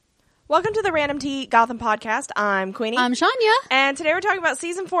Welcome to the Random Tea Gotham podcast. I'm Queenie. I'm Shania. And today we're talking about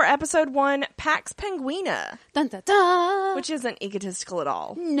Season 4, Episode 1, Pax Penguina. Dun, dun, dun. Which isn't egotistical at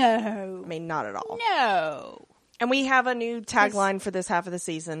all. No. I mean, not at all. No. And we have a new tagline for this half of the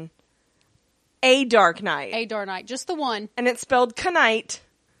season. A Dark Night. A Dark Night. Just the one. And it's spelled Knight.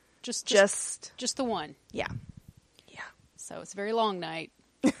 Just the one. Yeah. Yeah. So it's a very long night.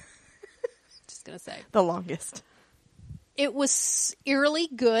 Just going to say. The longest. It was eerily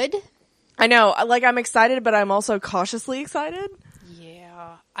good. I know. Like, I'm excited, but I'm also cautiously excited.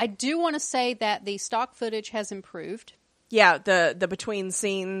 Yeah. I do want to say that the stock footage has improved. Yeah, the between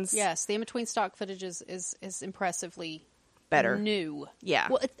scenes. Yes, the in-between stock footage is impressively Better. new. Yeah.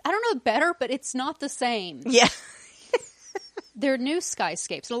 Well, I don't know better, but it's not the same. Yeah. They're new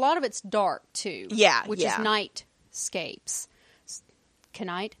skyscapes. And a lot of it's dark, too. Yeah, Which is nightscapes.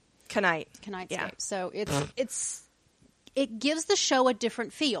 Knight? Knightscape. Yeah. So it gives the show a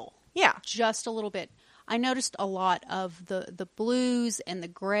different feel. Yeah. Just a little bit. I noticed a lot of the blues and the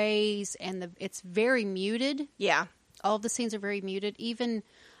grays and it's very muted. Yeah. All of the scenes are very muted. Even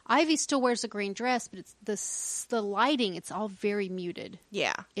Ivy still wears a green dress, but it's the lighting, it's all very muted.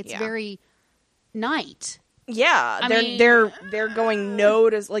 Yeah. It's very night. Yeah, they're going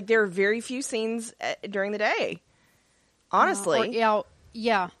like there are very few scenes during the day. Honestly,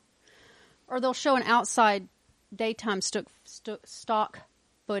 yeah. Or they'll show an outside daytime stock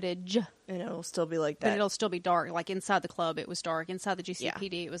footage, and it'll still be like that. but it'll still be dark. Like inside the club, it was dark. Inside the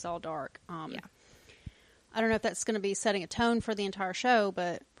GCPD, it was all dark. Yeah. I don't know if that's going to be setting a tone for the entire show,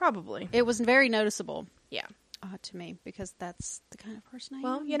 but Probably. it was very noticeable. Yeah. To me, because that's the kind of person I am.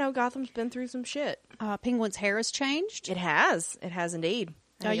 Well, you know, Gotham's been through some shit. Penguin's hair has changed. It has indeed.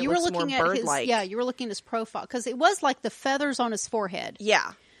 You were looking at you were looking at his profile because it was like the feathers on his forehead.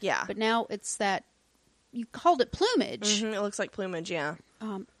 Yeah. But now it's that you called it plumage. Mm-hmm, it looks like plumage. Yeah.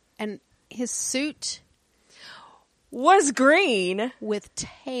 And his suit was green with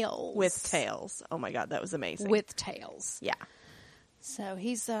tails. Oh my god, that was amazing. With tails. Yeah. So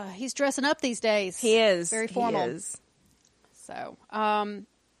he's dressing up these days. He is very formal. He is. So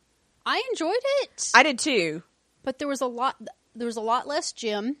I enjoyed it. I did too. But there was a lot less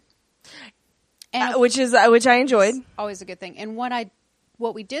Jim, and which I enjoyed. Always a good thing. And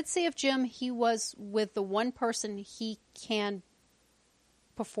what we did see of Jim, he was with the one person he can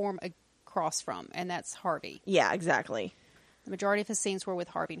perform across from, and that's Harvey. Yeah, exactly. The majority of his scenes were with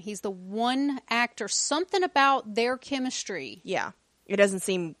Harvey. And he's the one actor. Something about their chemistry. Yeah. It doesn't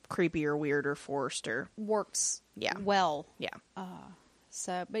seem creepy or weird or forced or works. Well. Yeah.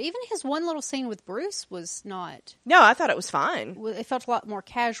 But even his one little scene with Bruce was not. No, I thought it was fine. It felt a lot more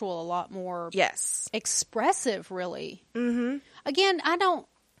casual, a lot more. Yes. Expressive, really. Mm-hmm. Again, I don't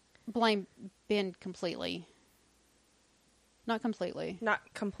blame Ben completely. Not completely. Not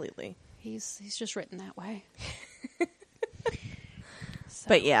completely. He's just written that way.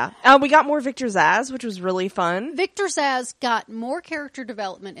 But yeah, we got more Victor Zsasz, which was really fun. Victor Zsasz got more character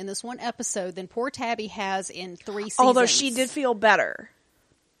development in this one episode than poor Tabby has in 3 seasons. Although she did feel better.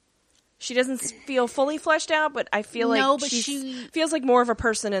 She doesn't feel fully fleshed out, but I feel like she feels like more of a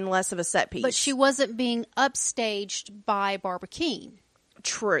person and less of a set piece. But she wasn't being upstaged by Barbara Keene.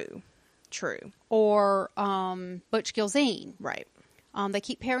 True. Or Butch Gilzean. Right. They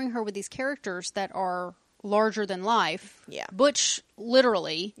keep pairing her with these characters that are larger than life. Yeah. Butch,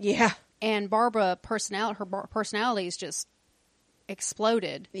 literally. Yeah. And Barbara, her personality is just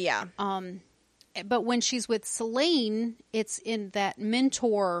exploded. Yeah. But when she's with Celine, it's in that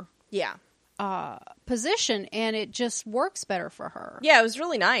mentor position, and it just works better for her. Yeah, it was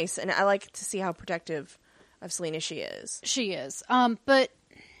really nice, and I like to see how protective of Selena she is. She is. But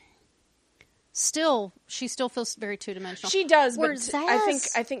she still feels very two-dimensional. She does, but Zsasz,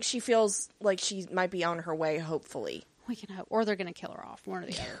 I think she feels like she might be on her way, hopefully. We can hope. Or they're going to kill her off, one or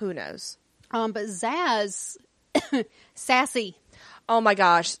the other. Who knows? But Zsasz, sassy. Oh my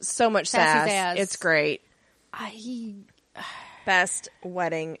gosh, so much Sassy sass. Zsasz. It's great. Best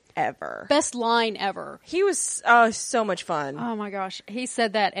wedding ever. Best line ever. He was so much fun. Oh my gosh. He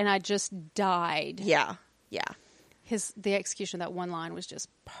said that and I just died. Yeah. The execution of that one line was just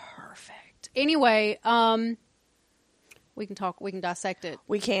perfect. Anyway, we can dissect it.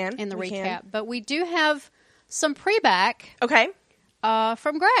 We can. In the recap. But we do have some pre-back. Okay.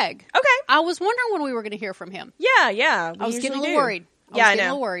 From Greg. Okay. I was wondering when we were going to hear from him. Yeah. I was getting a little worried. I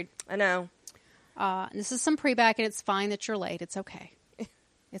know. Worried. I know. This is some pre-back, and it's fine that you're late. It's okay.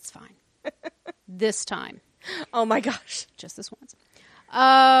 It's fine. This time. Oh my gosh. Just this once.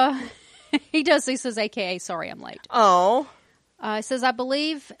 He says, AKA, sorry, I'm late. Oh. It says, I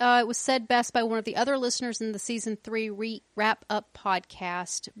believe it was said best by one of the other listeners in the Season 3 wrap-up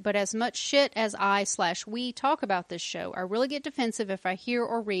podcast, but as much shit as I/we talk about this show, I really get defensive if I hear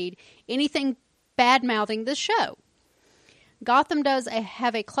or read anything bad-mouthing the show. Gotham does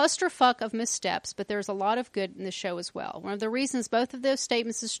have a clusterfuck of missteps, but there's a lot of good in the show as well. One of the reasons both of those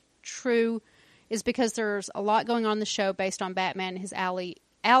statements is true is because there's a lot going on in the show based on Batman and his allies,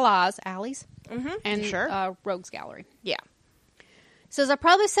 and sure. Rogues Gallery. Yeah. Says, I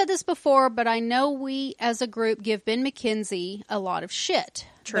probably said this before, but I know we as a group give Ben McKenzie a lot of shit.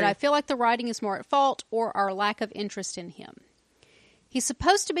 True. But I feel like the writing is more at fault or our lack of interest in him. He's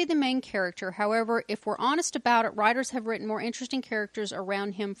supposed to be the main character. However, if we're honest about it, writers have written more interesting characters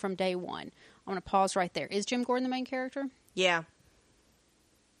around him from day one. I'm going to pause right there. Is Jim Gordon the main character? Yeah.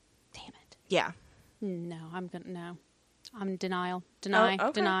 Damn it. Yeah. No, I'm in denial.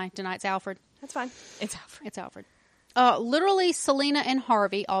 Deny. It's Alfred. That's fine. It's Alfred. Literally, Selina and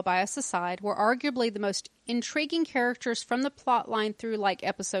Harvey, all bias aside, were arguably the most intriguing characters from the plot line through, like,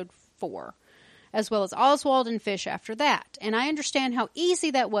 episode 4, as well as Oswald and Fish after that. And I understand how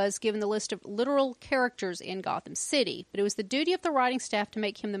easy that was given the list of literal characters in Gotham City, but it was the duty of the writing staff to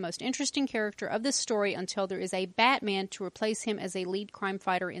make him the most interesting character of this story until there is a Batman to replace him as a lead crime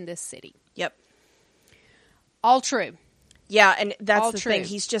fighter in this city. Yep. All true. Yeah, and that's all the true. thing.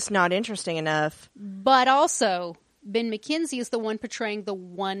 He's just not interesting enough. But also, Ben McKenzie is the one portraying the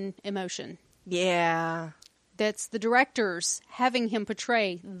one emotion. Yeah. That's the directors having him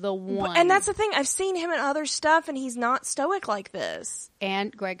portray the one. And that's the thing. I've seen him in other stuff, and he's not stoic like this.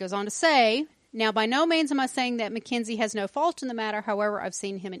 And Greg goes on to say, now, by no means am I saying that McKenzie has no fault in the matter. However, I've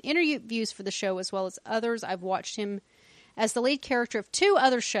seen him in interviews for the show as well as others. I've watched him as the lead character of 2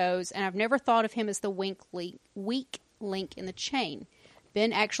 other shows, and I've never thought of him as the weak link in the chain.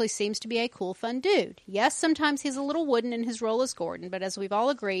 Ben actually seems to be a cool, fun dude. Yes, sometimes he's a little wooden in his role as Gordon, but as we've all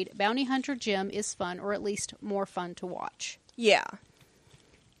agreed, Bounty Hunter Jim is fun, or at least more fun to watch. Yeah.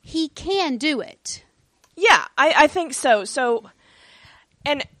 He can do it. Yeah, I think so. So,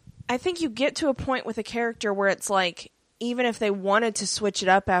 and I think you get to a point with a character where it's like, even if they wanted to switch it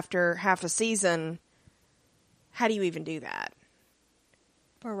up after half a season, how do you even do that?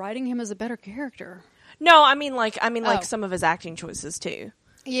 By writing him as a better character. No, I mean like some of his acting choices too.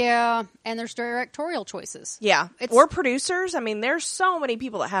 Yeah, and there's directorial choices. Yeah, or producers. I mean, there's so many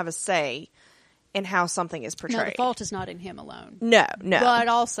people that have a say in how something is portrayed. No, the fault is not in him alone. No. But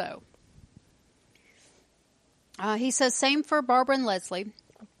also, he says, same for Barbara and Leslie.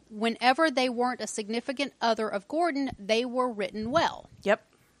 Whenever they weren't a significant other of Gordon, they were written well. Yep.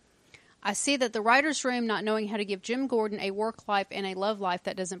 I see that the writer's room not knowing how to give Jim Gordon a work life and a love life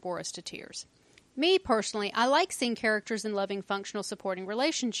that doesn't bore us to tears. Me, personally, I like seeing characters in loving, functional, supporting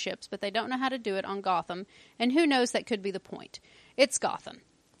relationships, but they don't know how to do it on Gotham, and who knows, that could be the point. It's Gotham.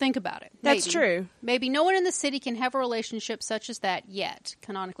 Think about it. That's true. Maybe no one in the city can have a relationship such as that yet.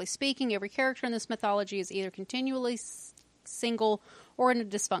 Canonically speaking, every character in this mythology is either continually single or in a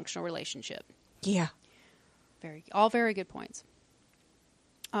dysfunctional relationship. Yeah. All very good points.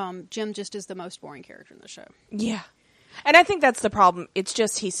 Jim just is the most boring character in the show. Yeah. And I think that's the problem. It's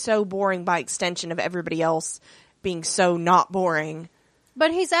just he's so boring by extension of everybody else being so not boring.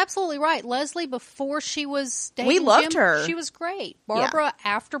 But he's absolutely right. Leslie, before she was dating we loved Jim, her. She was great. Barbara,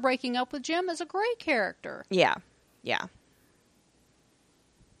 after breaking up with Jim, is a great character. Yeah.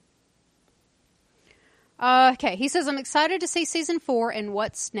 Okay, he says, I'm excited to see season 4 and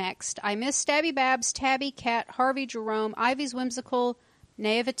what's next. I miss Stabby Babs, Tabby, Cat, Harvey, Jerome, Ivy's whimsical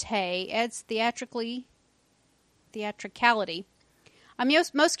naivete, Ed's theatricality. I'm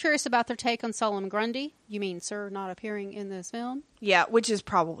most curious about their take on Solomon Grundy. You mean Sir not appearing in this film? Yeah, which is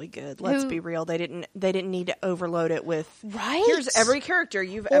probably good. Let's be real. They didn't need to overload it with right. Here's every character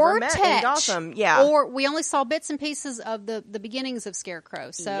you've ever met in Gotham. Yeah. Or we only saw bits and pieces of the beginnings of Scarecrow.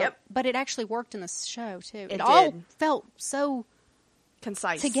 So but it actually worked in the show too. It all felt so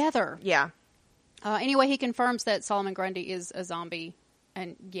concise together. Yeah. Anyway, he confirms that Solomon Grundy is a zombie.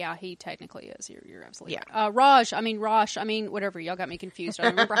 And yeah, he technically is. You're absolutely right. Rosh, whatever. Y'all got me confused. I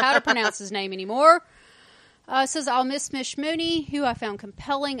don't remember how to pronounce his name anymore. Says, I'll miss Mish Mooney, who I found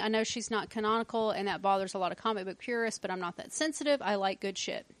compelling. I know she's not canonical, and that bothers a lot of comic book purists, but I'm not that sensitive. I like good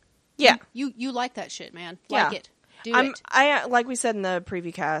shit. Yeah. You like that shit, man. Yeah. Like it. Do it. Like we said in the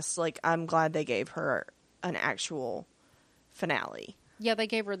preview cast, like, I'm glad they gave her an actual finale. Yeah, they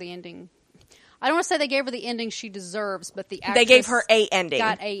gave her the ending. I don't want to say they gave her the ending she deserves, but the actress they gave her a ending.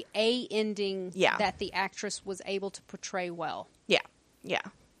 Got a ending that the actress was able to portray well. Yeah.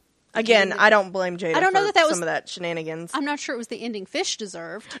 Again, I don't blame Jada for some of that shenanigans. I'm not sure it was the ending Fish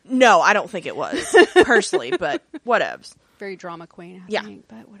deserved. No, I don't think it was, personally, but whatevs. very drama queen, I Yeah. think,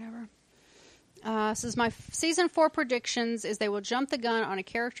 but whatever. This is my season 4 predictions is they will jump the gun on a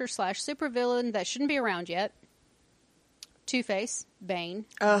character / supervillain that shouldn't be around yet. Two-Face, Bane,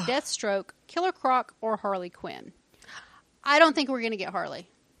 Ugh. Deathstroke, Killer Croc, or Harley Quinn. I don't think we're going to get Harley.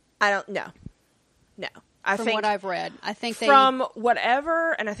 I don't know. No. I From think what I've read. I think from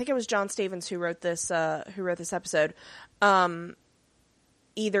whatever, and I think it was John Stevens who wrote this episode. Either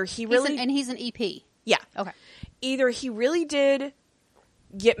he really he's an EP. yeah. Okay. Either he really did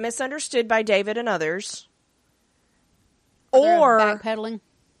get misunderstood by David and others, or backpedaling.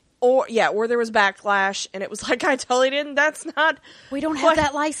 Or there was backlash, and it was like, I totally didn't. That's not. We don't have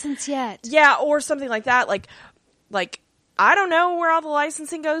that license yet. Yeah, or something like that. Like I don't know where all the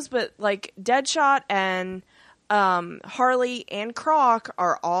licensing goes, but like Deadshot and Harley and Croc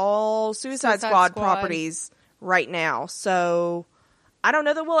are all Suicide Squad properties right now. So I don't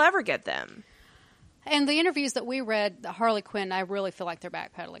know that we'll ever get them. And the interviews that we read, Harley Quinn, I really feel like they're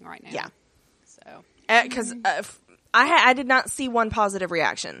backpedaling right now. Yeah. So because I did not see one positive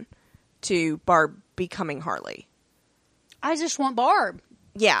reaction to Barb becoming Harley. I just want Barb.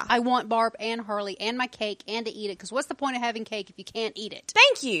 Yeah. I want Barb and Harley and my cake and to eat it. Because what's the point of having cake if you can't eat it?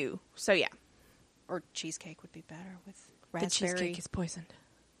 Thank you. So, yeah. Or cheesecake would be better with The raspberry. cheesecake is poisoned.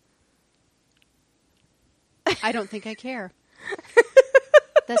 I don't think I care.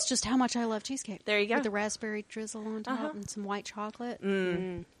 That's just how much I love cheesecake. There you go. With the raspberry drizzle on top and some white chocolate.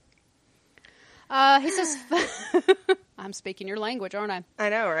 Mm. He says, I'm speaking your language, aren't I? I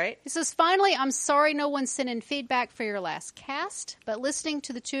know, right? He says, finally, I'm sorry no one sent in feedback for your last cast, but listening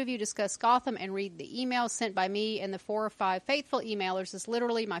to the two of you discuss Gotham and read the emails sent by me and the 4 or 5 faithful emailers is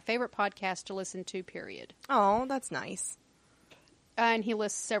literally my favorite podcast to listen to, period. Oh, that's nice. And he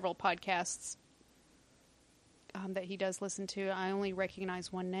lists several podcasts that he does listen to. I only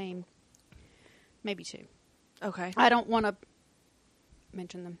recognize one name. Maybe 2. Okay. I don't want to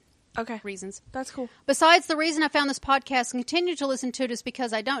mention them. Okay. Reasons. That's cool. Besides, the reason I found this podcast and continue to listen to it is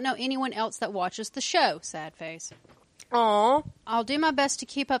because I don't know anyone else that watches the show. Sad face. Aw. I'll do my best to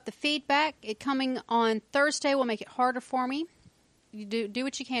keep up the feedback. It coming on Thursday will make it harder for me. You do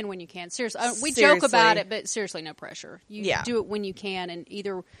what you can when you can. Seriously, we joke about it, but seriously, no pressure. You do it when you can, and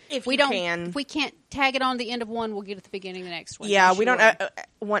either if we can't tag it on the end of one, we'll get it at the beginning of the next one. Yeah, we don't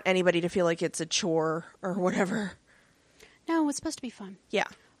want anybody to feel like it's a chore or whatever. No, it's supposed to be fun. Yeah.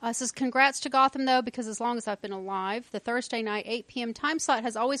 It says, congrats to Gotham, though, because as long as I've been alive, the Thursday night, 8 p.m. time slot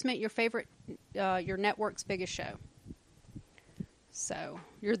has always meant your favorite, your network's biggest show. So,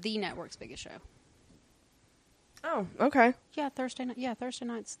 you're the network's biggest show. Oh, okay. Yeah, Thursday night. Yeah, Thursday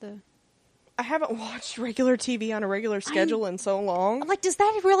night's the... I haven't watched regular TV on a regular schedule in so long. Like, does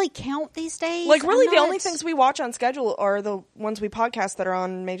that really count these days? Like, really, the only things we watch on schedule are the ones we podcast that are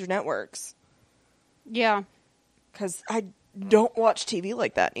on major networks. Yeah. Because I don't watch TV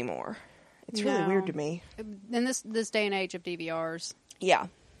like that anymore. It's really weird to me. In this day and age of DVRs. Yeah.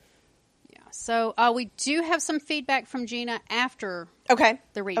 Yeah. So, we do have some feedback from Gina after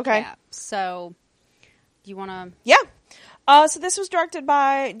the recap. Okay. So, do you want to... Yeah. So this was directed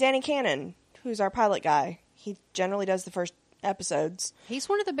by Danny Cannon, who's our pilot guy. He generally does the first episodes. He's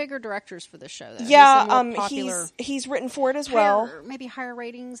one of the bigger directors for this show, though. Yeah, he's written for it as well. Maybe higher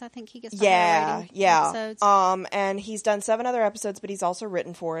ratings. I think he gets higher rating episodes. And he's done 7 other episodes, but he's also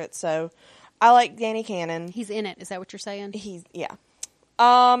written for it. So I like Danny Cannon. He's in it. Is that what you're saying?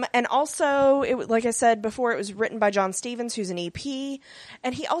 And also, like I said before, it was written by John Stevens, who's an EP,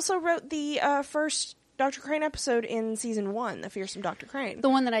 and he also wrote the first Dr. Crane episode in season 1, The Fearsome Dr. Crane. The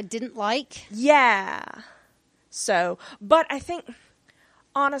one that I didn't like? Yeah. So, but I think,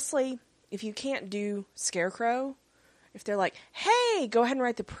 honestly, if you can't do Scarecrow, if they're like, hey, go ahead and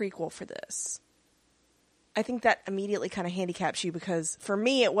write the prequel for this, I think that immediately kind of handicaps you, because for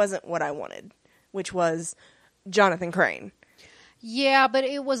me, it wasn't what I wanted, which was Jonathan Crane. Yeah, but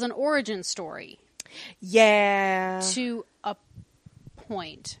it was an origin story. Yeah. To a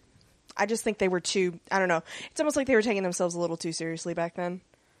point. I just think they were too, I don't know. It's almost like they were taking themselves a little too seriously back then.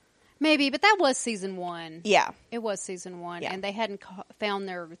 Maybe, but that was season 1. Yeah. It was season 1, yeah. And they hadn't found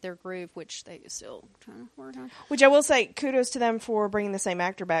their groove, which they still trying to work on. Which I will say, kudos to them for bringing the same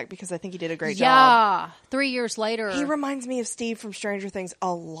actor back, because I think he did a great job. Yeah, 3 years later. He reminds me of Steve from Stranger Things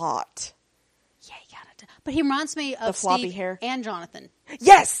a lot. Yeah, you gotta. But he reminds me of the floppy Steve hair and Jonathan.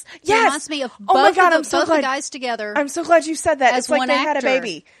 Yes, He reminds me of both, the guys together. I'm so glad you said that. It's like they had a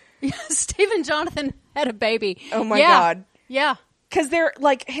baby. Steve and Jonathan had a baby. Oh my God. Yeah. Because they're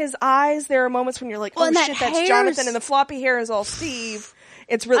like his eyes. There are moments when you're like, "Oh shit, that's Jonathan," and the floppy hair is all Steve.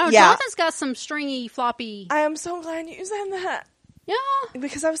 It's really Jonathan's got some stringy, floppy. I am so glad you said that. Yeah,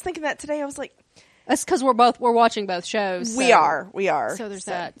 because I was thinking that today. I was like, That's because we're watching both shows. We so- are. So there's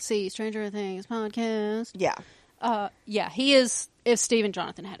that. See, Stranger Things podcast. Yeah. Yeah, he is. If Steve and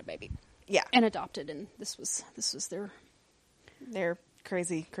Jonathan had a baby Yeah. and adopted, and this was They're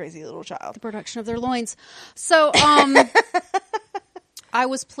crazy little child. the production of their loins. So, I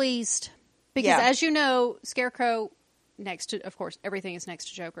was pleased because, Yeah. as you know, Scarecrow, next to, of course, everything is next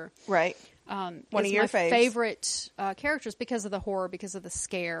to Joker. Right. One of your faves. favorite characters because of the horror, because of the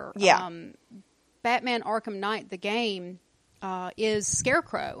scare. Yeah. Batman Arkham Knight, the game, is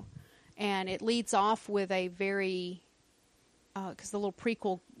Scarecrow, and it leads off with a very because the little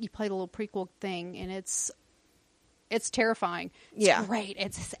prequel, you play the little prequel thing, and it's terrifying. It's Yeah. great.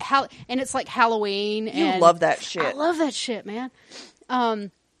 And it's like Halloween. You and love that shit. I love that shit, man.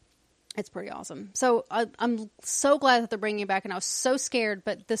 It's pretty awesome. So I'm so glad that they're bringing it back, and I was so scared.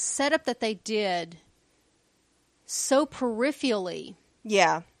 But the setup that they did so peripherally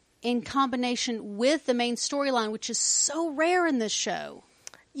Yeah. in combination with the main storyline, which is so rare in this show.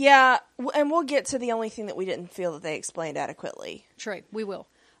 Yeah, and we'll get to the only thing that we didn't feel that they explained adequately. Sure, we will.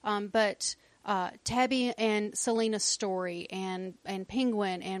 But Tabby and Selina's story, and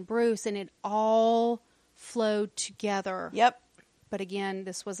Penguin and Bruce, and it all flowed together. Yep. But again,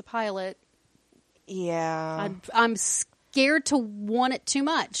 this was a pilot. Yeah. I'm scared to want it too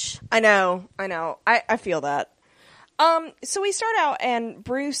much. I know. I feel that. So we start out, and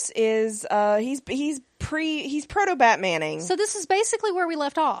Bruce is he's proto Batmaning. So this is basically where we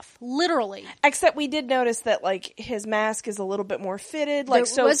left off, literally. Except we did notice that like his mask is a little bit more fitted. Like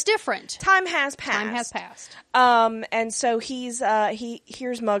It was different. Time has passed. Time has passed. And so he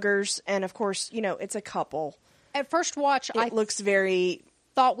hears muggers, and of course, it's a couple. At first watch, I It looks very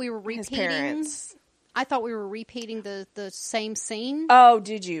thought we were his repeating. parents. I thought we were repeating the same scene. Oh,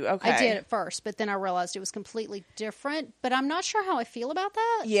 did you? Okay. I did at first, but then I realized it was completely different. But I'm not sure how I feel about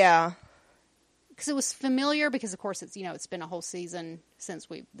that. Yeah. Because it was familiar. Because of course it's it's been a whole season since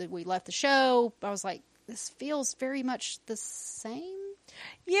we left the show. I was like, this feels very much the same.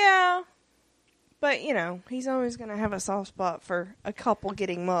 Yeah. But he's always going to have a soft spot for a couple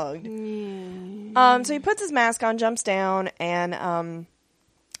getting mugged. So he puts his mask on, jumps down, and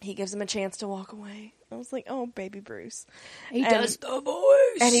he gives him a chance to walk away. I was like, oh, baby Bruce. He does the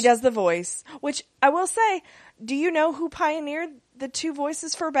voice. And he does the voice, which I will say, do you know who pioneered the two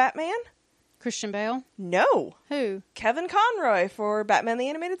voices for Batman? Christian Bale. No. Who? Kevin Conroy for Batman the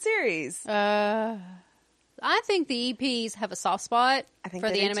Animated Series. I think the EPs have a soft spot I think for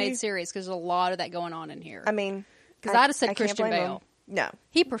they the do, animated too. series because there's a lot of that going on in here. I mean... Because I'd have said I can't Christian blame Bale. him. No.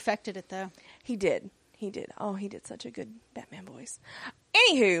 He perfected it, though. He did. Oh, he did such a good Batman voice.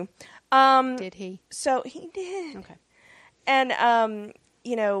 Anywho. Did he? So he did. Okay. And,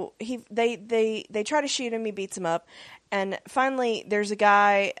 they try to shoot him. He beats him up. And finally, there's a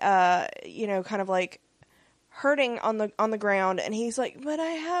guy, kind of like hurting on the ground. And he's like, but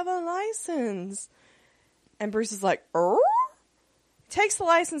I have a license. And Bruce is like, takes the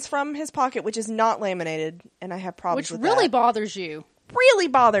license from his pocket, which is not laminated. And I have problems Which with really that. bothers you. Really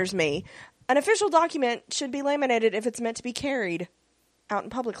bothers me. An official document should be laminated if it's meant to be carried out in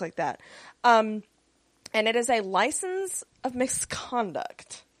public like that. And it is a license of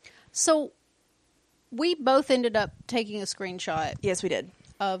misconduct. So we both ended up taking a screenshot Yes, we did.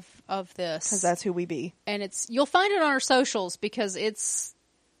 of this. Because that's who we be. And you'll find it on our socials because it's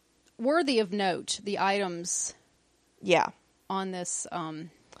worthy of note, the items Yeah. on this.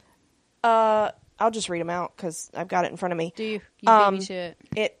 I'll just read them out because I've got it in front of me. Do you? You beat me to it.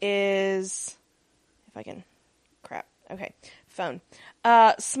 It is... If I can... Crap. Okay. Phone.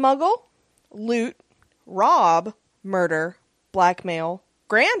 Smuggle, loot, rob, murder, blackmail,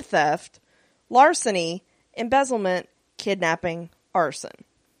 grand theft, larceny, embezzlement, kidnapping, arson.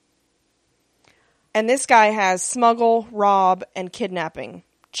 And this guy has smuggle, rob, and kidnapping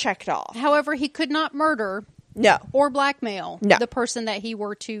checked off. However, he could not murder No. or blackmail No. the person that he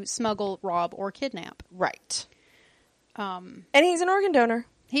were to smuggle, rob, or kidnap. Right. And he's an organ donor.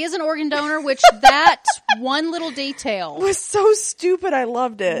 He is an organ donor, which that one little detail It was so stupid. I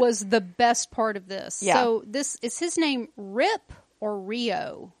loved it. was the best part of this. Yeah. So is his name Rip or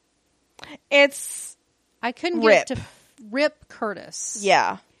Rio? It's... I couldn't Rip. get it to Rip Curtis.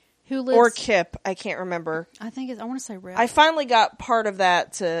 Yeah. Who lives... Or Kip. I can't remember. I want to say Rip. I finally got part of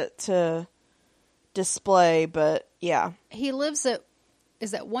that to display, but yeah. He lives at...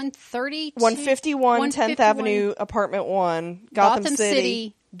 Is that 130? 151 10th Avenue, Apartment 1, Gotham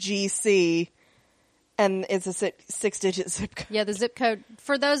City, GC, and it's a 6-digit zip code. Yeah, the zip code.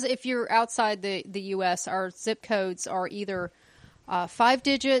 For those, if you're outside the U.S., our zip codes are either 5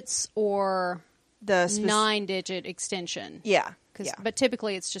 digits or The 9-digit extension. Yeah. Yeah. But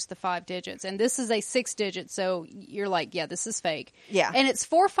typically it's just the 5 digits, and this is a 6 digit, so you're like, yeah, this is fake. Yeah. And it's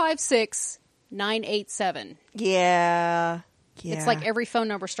 456-987. Yeah. It's like every phone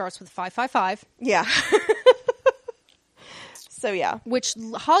number starts with 555. Yeah. So, yeah. Which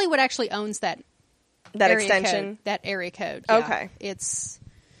Hollywood actually owns that area extension. code, that area code. Yeah. Okay. It's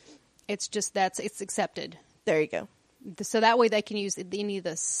accepted. There you go. So that way they can use any of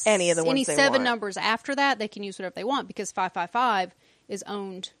the ones they 7 want. numbers after that. They can use whatever they want because 555 is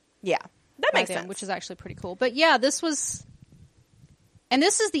owned. Yeah. That by makes them, sense. which is actually pretty cool. But yeah, this is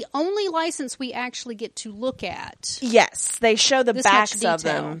the only license we actually get to look at. Yes. They show the This much backs of detail.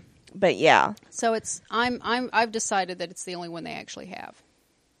 them. But yeah. So I've decided that it's the only one they actually have.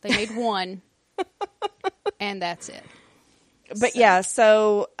 They made one, and that's it. But yeah,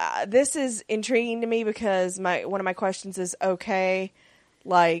 so this is intriguing to me because one of my questions is, okay,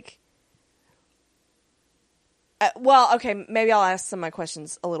 like, okay, maybe I'll ask some of my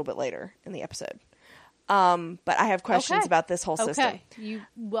questions a little bit later in the episode. But I have questions about this whole system. Okay,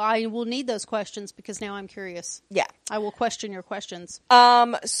 I will need those questions because now I'm curious. Yeah. I will question your questions.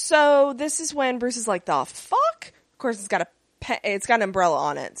 So this is when Bruce is like, the fuck? Of course, it's got an umbrella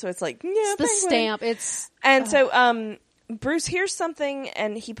on it, so it's like, yeah, It's the penguin. stamp. So Bruce hears something,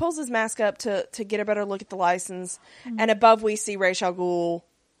 and he pulls his mask up to get a better look at the license. And above, we see Ra's al Ghul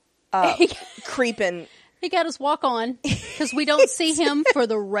creeping. He got his walk on because we don't see him for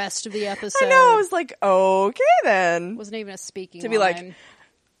the rest of the episode. I know. I was like, okay, then. Wasn't even a speaking To be line. like,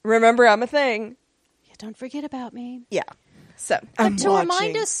 remember, I'm a thing. Yeah, don't forget about me. Yeah. So, But to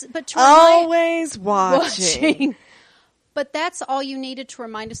remind us, always watching. But that's all you needed to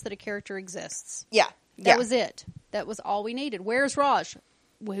remind us that a character exists. Yeah. That was it. That was all we needed. Where's Raj?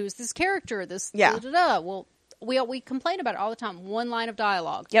 Who's this character? Yeah. Well, we complain about it all the time. One line of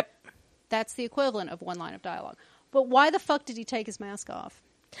dialogue. Yep. That's the equivalent of one line of dialogue. But why the fuck did he take his mask off?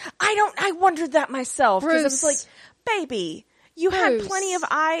 I wondered that myself. Because I was Bruce. like, baby, you had Bruce. plenty of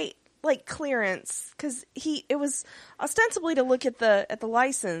eye, clearance. Because it was ostensibly to look at the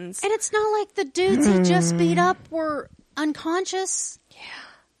license. And it's not like the dudes he just beat up were unconscious. Yeah.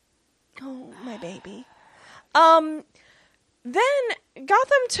 Oh, my baby. Then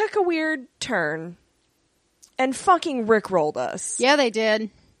Gotham took a weird turn and fucking rickrolled us. Yeah, they did.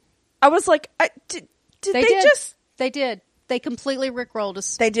 I was like, did they just... They did. They completely rickrolled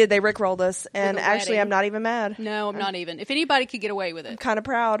us. They did. They rickrolled us. And a actually, wedding. I'm not even mad. No, I'm not even. If anybody could get away with I'm it. kind of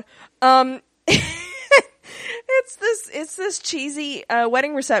proud. It's this cheesy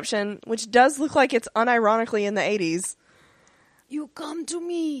wedding reception, which does look like it's unironically in the 80s. You come to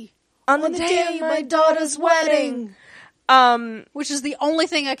me On the day of my daughter's wedding. Which is the only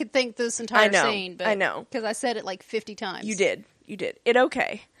thing I could think this entire scene. But I know. Because I said it like 50 times. You did. It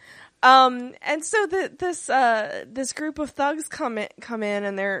okay. And so this group of thugs come in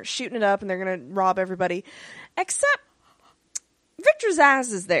and they're shooting it up and they're gonna rob everybody, except Victor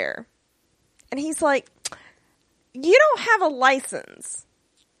Zsasz is there, and he's like, "You don't have a license,"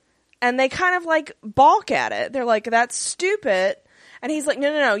 and they kind of like balk at it. They're like, "That's stupid," and he's like,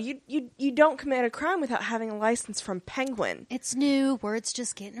 "No, you don't commit a crime without having a license from Penguin." It's new. Words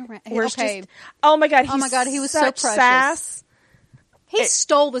just getting around. Oh my god, he was so such precious. sass. He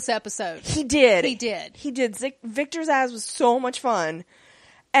stole this episode. He did. He did. Victor Zsasz was so much fun.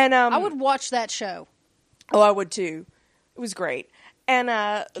 And I would watch that show. Oh, I would too. It was great. And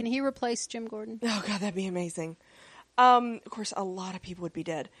Can he replace Jim Gordon? oh god, that'd be amazing. Of course, a lot of people would be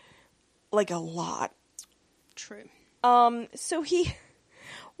dead. Like a lot. True. So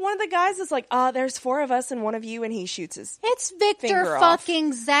one of the guys is like, there's 4 of us and one of you, and he shoots his It's Victor finger off.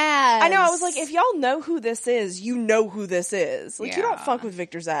 fucking Zsasz. I know, I was like, if y'all know who this is, you know who this is. Like, you don't Yeah. fuck with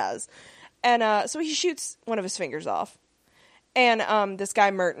Victor Zsasz. And, so he shoots one of his fingers off. And, this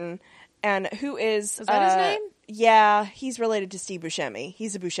guy Merton, and who is... Is that his name? Yeah, he's related to Steve Buscemi.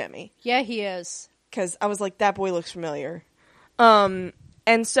 He's a Buscemi. Yeah, he is. Because I was like, that boy looks familiar. And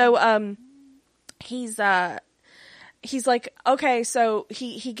so, he's like, okay, so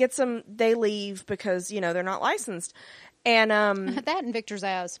he gets them, they leave because, they're not licensed. And, That and Victor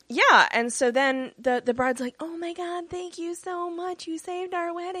Zsasz. yeah, and so then the bride's like, oh my god, thank you so much, you saved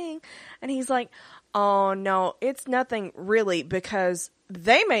our wedding. And he's like, oh no, it's nothing really, because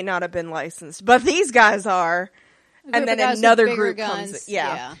they may not have been licensed, but these guys are. And then another group comes.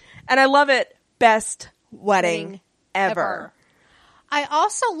 Yeah. And I love it. Best wedding ever. I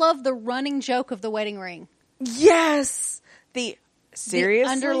also love the running joke of the wedding ring. Yes. Seriously?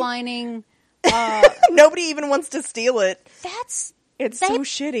 The underlining. Nobody even wants to steal it. It's so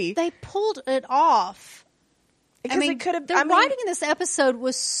shitty. They pulled it off. Because it could have. The writing in this episode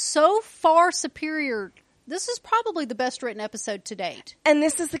was so far superior This is probably the best written episode to date. And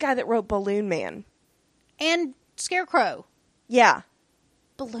this is the guy that wrote Balloon Man. And Scarecrow. Yeah.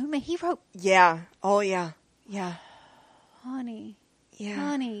 Balloon Man, he wrote... Yeah. Oh, yeah. Yeah. Honey. Yeah.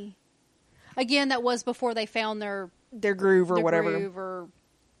 Honey. Again, that was before they found their groove or whatever. Groove or...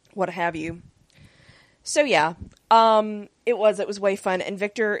 what have you. So, yeah. It was way fun. And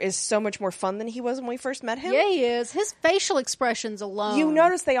Victor is so much more fun than he was when we first met him. Yeah, he is. His facial expressions alone. You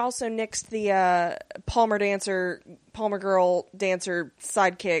notice they also nixed the Palmer Girl dancer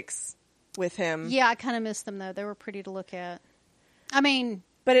sidekicks with him. Yeah, I kind of missed them, though. They were pretty to look at. I mean...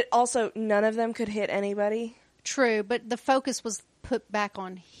 But it also, none of them could hit anybody. True, but the focus was put back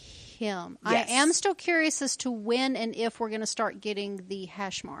on him. Yes. I am still curious as to when and if we're going to start getting the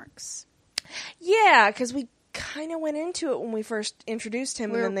hash marks. Yeah, because we kind of went into it when we first introduced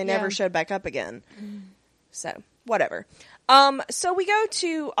him, and then they never showed back up again. So, whatever. So we go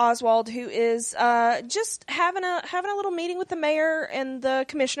to Oswald, who is just having a little meeting with the mayor and the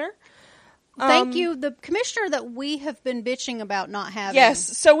commissioner. Thank you. The commissioner that we have been bitching about not having.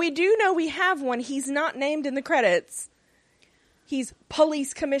 Yes, so we do know we have one. He's not named in the credits. He's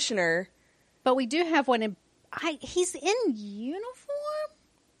police commissioner. But we do have one. He's in uniform?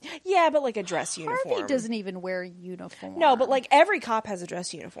 Yeah, but like a dress uniform. Harvey doesn't even wear a uniform. No, but like every cop has a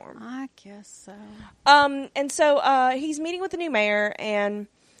dress uniform. I guess so. And so he's meeting with the new mayor, and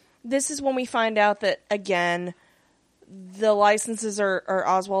this is when we find out that, again, the licenses are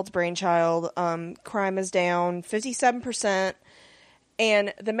Oswald's brainchild. Crime is down 57%.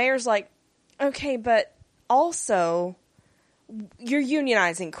 And the mayor's like, okay, but also you're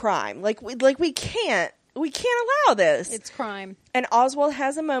unionizing crime. Like we can't allow this. It's crime. And Oswald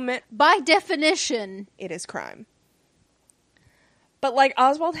has a moment. By definition, it is crime. But like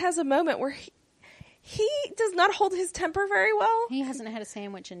Oswald has a moment where he does not hold his temper very well. He hasn't had a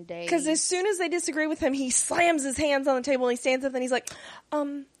sandwich in days. Because as soon as they disagree with him, he slams his hands on the table and he stands up and he's like,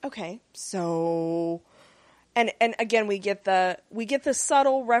 okay, so... And again, we get the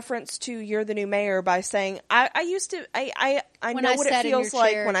subtle reference to "you're the new mayor" by saying, "I know what it feels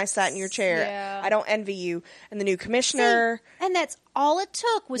like when I sat in your chair. Yeah. I don't envy you." And the new commissioner, and that's all it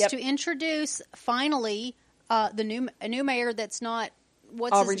took was to introduce finally a new mayor that's not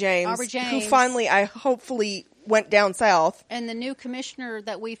Aubrey James, who finally hopefully went down south, and the new commissioner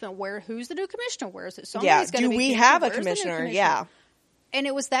that we've been who's the new commissioner? Where is it? Somebody's do we have a commissioner? Yeah. And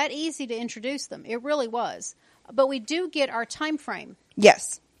it was that easy to introduce them. It really was. But we do get our time frame.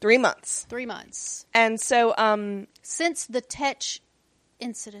 Yes. 3 months. 3 months. And so... since the Tetch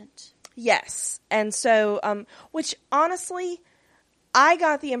incident. Yes. And so, which honestly, I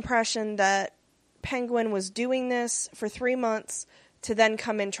got the impression that Penguin was doing this for 3 months to then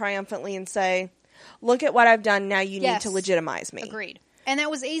come in triumphantly and say, look at what I've done, now you need to legitimize me. Agreed. And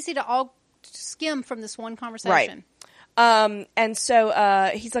that was easy to all skim from this one conversation. Right. And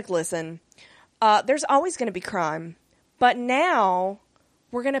so he's like, listen, there's always going to be crime, but now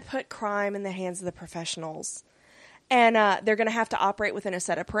we're going to put crime in the hands of the professionals. And they're going to have to operate within a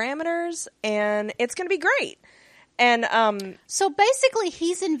set of parameters, and it's going to be great. And so basically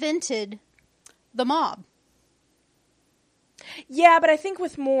he's invented the mob. Yeah, but I think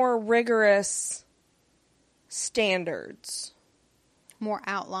with more rigorous standards. More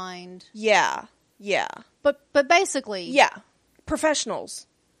outlined. Yeah. Yeah. But basically, yeah, professionals.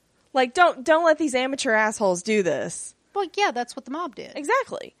 Like don't let these amateur assholes do this. Well, yeah, that's what the mob did.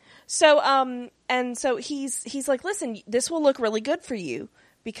 Exactly. So and so he's like, "Listen, this will look really good for you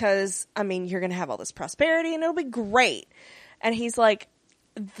because I mean, you're going to have all this prosperity and it'll be great." And he's like,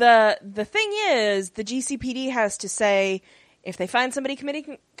 "The thing is, the GCPD has to say if they find somebody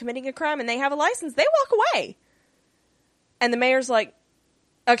committing a crime and they have a license, they walk away." And the mayor's like,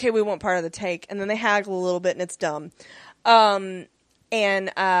 "Okay, we want part of the take." And then they haggle a little bit, and it's dumb.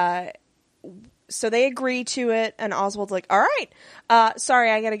 So they agree to it, and Oswald's like, "All right, sorry,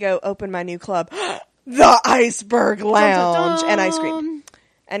 I gotta go open my new club, the Iceberg Lounge," dun, dun, dun. And I screamed.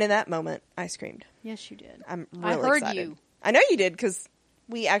 And in that moment, I screamed. Yes, you did. I'm really I heard excited. You. I know you did, because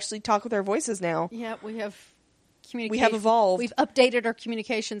we actually talk with our voices now. Yeah, we have communication. We have evolved. We've updated our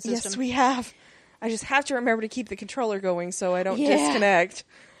communication system. Yes, we have. I just have to remember to keep the controller going so I don't disconnect.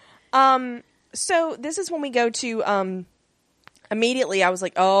 So this is when we go to, immediately I was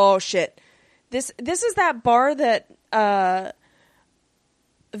like, oh shit. This is that bar that,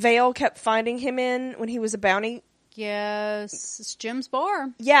 Vale kept finding him in when he was a bounty. Yes, it's Jim's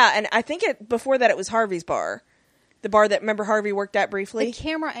bar. Yeah, and I think before that it was Harvey's bar. The bar that, remember, Harvey worked at briefly? The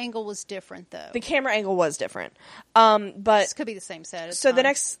camera angle was different, though. The camera angle was different. But this could be the same set. So the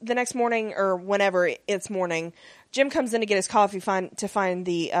next morning, or whenever it's morning, Jim comes in to get his coffee to find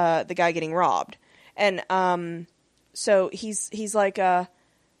the guy getting robbed. And so he's like, okay,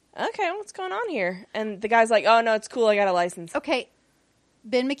 what's going on here? And the guy's like, oh, no, it's cool. I got a license. Okay.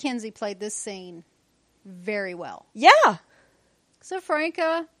 Ben McKenzie played this scene very well. Yeah. So, Frank,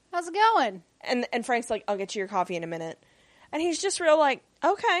 how's it going? And Frank's like, I'll get you your coffee in a minute. And he's just real like,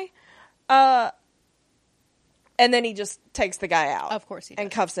 okay. And then he just takes the guy out. Of course he does.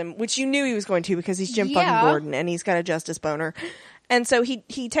 And cuffs him, which you knew he was going to because he's Jim Yeah. fucking Gordon and he's got a justice boner. And so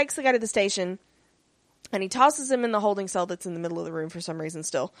he takes the guy to the station and he tosses him in the holding cell that's in the middle of the room for some reason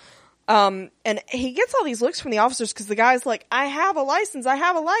still. And he gets all these looks from the officers because the guy's like, I have a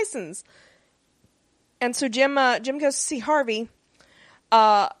license. And so Jim goes to see Harvey,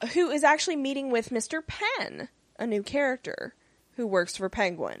 who is actually meeting with Mr. Penn, a new character who works for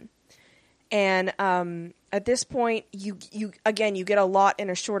Penguin. And at this point, you get a lot in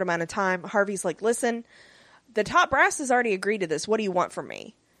a short amount of time. Harvey's like, listen, the top brass has already agreed to this. What do you want from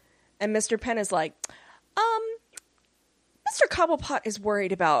me? And Mr. Penn is like, Mr. Cobblepot is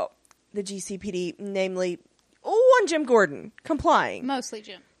worried about the GCPD, namely one Jim Gordon, complying. Mostly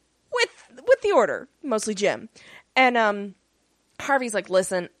Jim. With the order. Mostly Jim. And Harvey's like,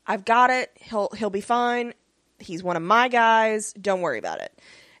 listen, I've got it. He'll be fine. He's one of my guys. Don't worry about it.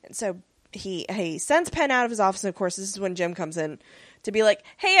 And so he sends Penn out of his office, and of course this is when Jim comes in to be like,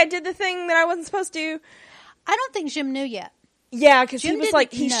 hey, I did the thing that I wasn't supposed to. I don't think Jim knew yet. Yeah, because he Jim was didn't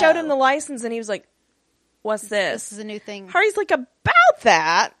like, he know. showed him the license and he was like, what's this? This is a new thing. Harvey's like, about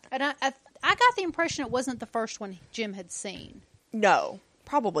that? And I got the impression it wasn't the first one Jim had seen. No,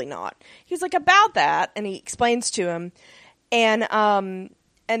 probably not. He's like, about that, and he explains to him. And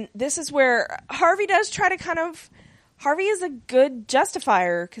this is where Harvey does try to Harvey is a good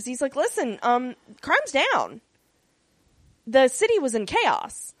justifier, because he's like, listen, crime's down. The city was in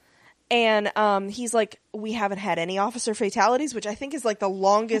chaos. And he's like, we haven't had any officer fatalities, which I think is like the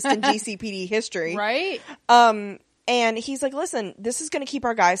longest in GCPD history. Right? And he's like, listen, this is going to keep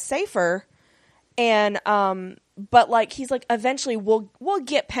our guys safer. And but like he's like, eventually we'll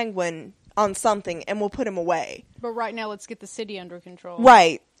get Penguin on something and we'll put him away. But right now, let's get the city under control.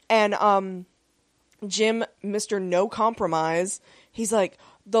 Right. And Jim, Mr. No Compromise, he's like,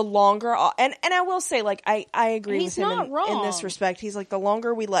 the longer and I will say, like, I agree with him in this respect. He's like, the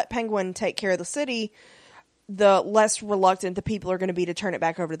longer we let Penguin take care of the city, the less reluctant the people are going to be to turn it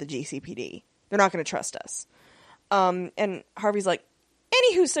back over to the GCPD. They're not going to trust us. And Harvey's like,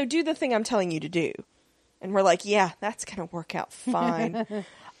 anywho, so do the thing I'm telling you to do. And we're like, yeah, that's going to work out fine.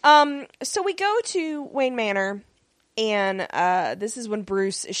 So we go to Wayne Manor, and this is when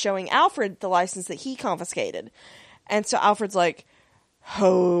Bruce is showing Alfred the license that he confiscated. And so Alfred's like,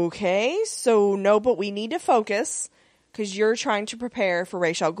 okay, so no, but we need to focus because you're trying to prepare for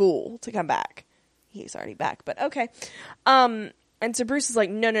Ra's al Ghul to come back. He's already back, but okay. And so Bruce is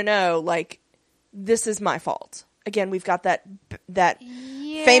like, no, like, this is my fault. Again, we've got that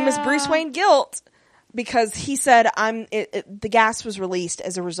famous Bruce Wayne guilt because he said the gas was released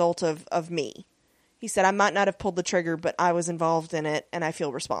as a result of me. He said, I might not have pulled the trigger, but I was involved in it and I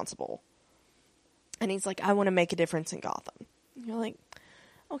feel responsible. And he's like, I want to make a difference in Gotham. And you're like,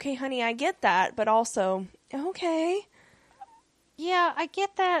 okay, honey, I get that, but also, okay. Yeah, I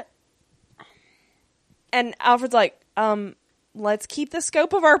get that. And Alfred's like, let's keep the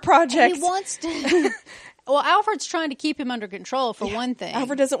scope of our project. He wants to. Well, Alfred's trying to keep him under control, for one thing.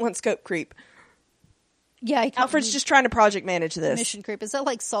 Alfred doesn't want scope creep. Yeah, Alfred's just trying to project manage this. Mission creep. Is that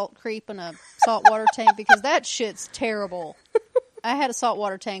like salt creep in a saltwater tank? Because that shit's terrible. I had a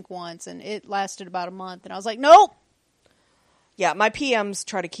saltwater tank once, and it lasted about a month, and I was like, nope. Yeah, my PMs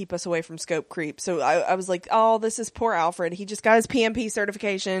try to keep us away from scope creep. So I was like, oh, this is poor Alfred. He just got his PMP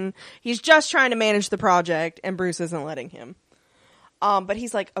certification. He's just trying to manage the project, and Bruce isn't letting him. But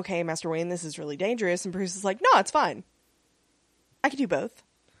he's like, okay, Master Wayne, this is really dangerous. And Bruce is like, no, it's fine. I can do both.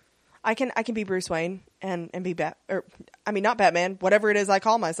 I can be Bruce Wayne and be not Batman, whatever it is I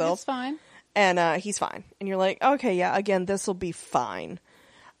call myself. It's fine. And he's fine. And you're like, okay, yeah, again, this will be fine.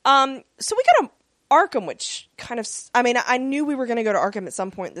 So we go to Arkham, which kind of, I knew we were going to go to Arkham at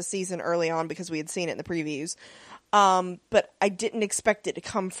some point this season early on because we had seen it in the previews. But I didn't expect it to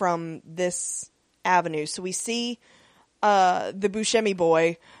come from this avenue. So we see the Buscemi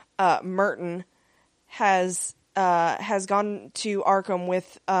boy, Merton, has gone to Arkham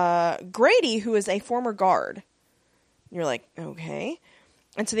with Grady, who is a former guard. And you're like, okay.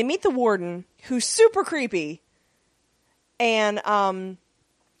 And so they meet the warden, who's super creepy. And I'm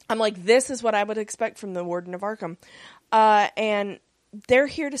like, this is what I would expect from the warden of Arkham. And they're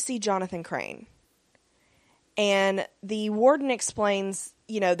here to see Jonathan Crane. And the warden explains,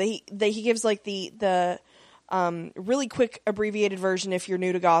 he gives like the really quick abbreviated version if you're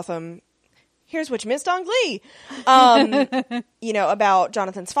new to Gotham. here's what you missed on Glee. You know, about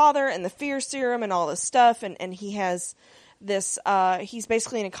Jonathan's father and the fear serum and all this stuff. And he has this, he's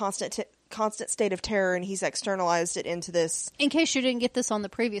basically in a constant state of terror, and he's externalized it into this. In case you didn't get this on the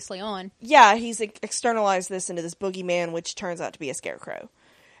previously on. Yeah, he's externalized this into this boogeyman, which turns out to be a scarecrow.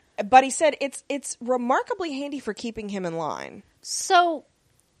 But he said it's remarkably handy for keeping him in line. So,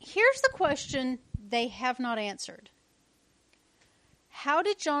 here's the question they have not answered. How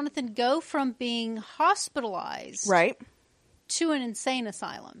did Jonathan go from being hospitalized Right. to an insane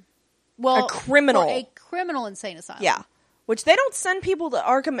asylum? Well, A criminal. or a criminal insane asylum. Yeah. Which they don't send people to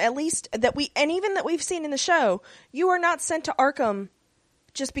Arkham, at least even that we've seen in the show. You are not sent to Arkham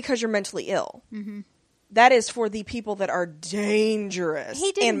just because you're mentally ill. Mm-hmm. That is for the people that are dangerous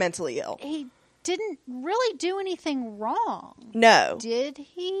and mentally ill. He didn't really do anything wrong. No. Did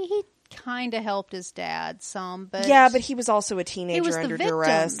he? He kind of helped his dad some, but yeah, but he was also a teenager he was under the victim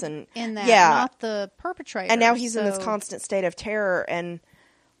duress, and in that, yeah, not the perpetrator. and now he's in this constant state of terror, and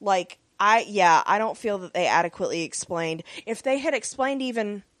like I don't feel that they adequately explained. If they had explained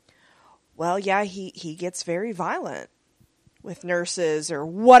even, well, yeah, he gets very violent with nurses or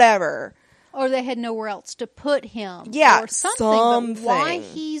whatever. Or they had nowhere else to put him. Yeah, or something. But why something.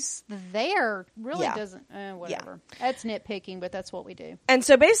 he's there really Yeah. doesn't. Whatever. Yeah. That's nitpicking, but that's what we do. And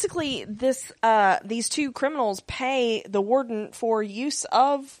so basically, these two criminals pay the warden for use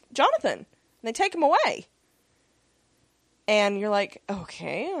of Jonathan. And they take him away. And you're like,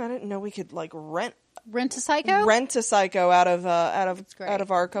 okay, I didn't know we could like rent a psycho. Rent a psycho out of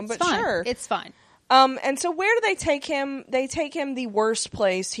Arkham, but fine. sure, It's fine. And so where do they take him? They take him the worst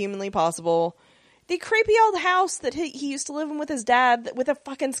place humanly possible. The creepy old house that he used to live in with his dad with a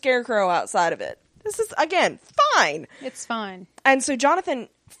fucking scarecrow outside of it. This is, again, fine. It's fine. And so Jonathan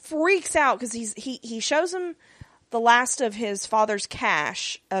freaks out because he shows him the last of his father's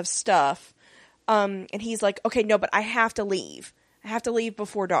cache of stuff. And he's like, okay, no, but I have to leave. I have to leave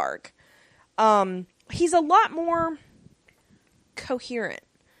before dark. He's a lot more coherent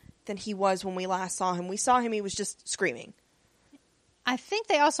than he was when we last saw him. We saw him, he was just screaming. I think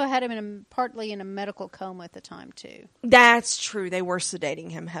they also had him partly in a medical coma at the time, too. That's true. They were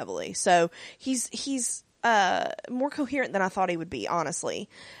sedating him heavily. So he's more coherent than I thought he would be, honestly.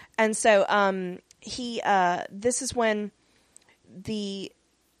 And so this is when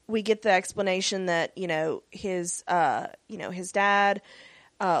we get the explanation that, his dad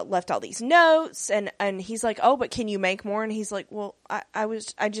left all these notes, and he's like, oh, but can you make more? And he's like, well, I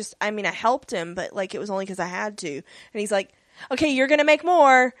helped him, but like, it was only because I had to. And he's like, okay, you're going to make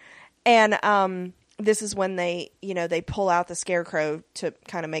more. And, this is when they pull out the scarecrow to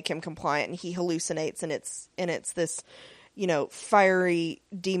kind of make him compliant, and he hallucinates, and it's this, fiery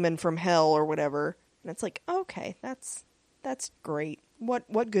demon from hell or whatever. And it's like, okay, that's great.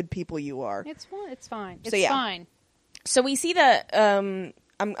 What good people you are. It's fine. It's so, yeah. fine. So we see that,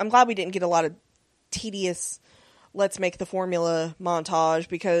 I'm glad we didn't get a lot of tedious let's make the formula montage,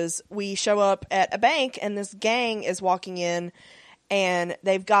 because we show up at a bank and this gang is walking in and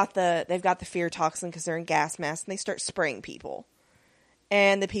they've got the fear toxin because they're in gas masks, and they start spraying people.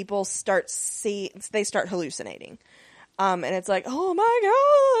 And the people start hallucinating. And it's like, oh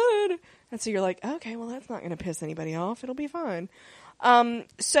my God. And so you're like, okay, well, that's not going to piss anybody off. It'll be fine.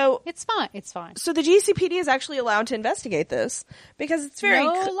 So it's fine. It's fine. So the GCPD is actually allowed to investigate this because it's very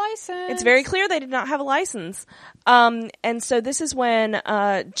license. It's very clear they did not have a license. And so this is when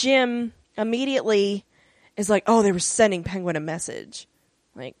Jim immediately is like, "Oh, they were sending Penguin a message."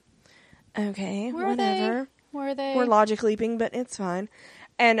 Like, okay, whatever. Were they? We're logic leaping, but it's fine.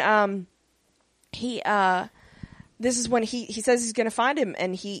 And this is when he says he's going to find him,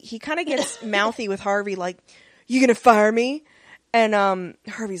 and he kind of gets mouthy with Harvey, like, "You going to fire me?" And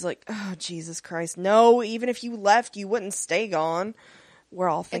Harvey's like, oh, Jesus Christ. No, even if you left, you wouldn't stay gone. We're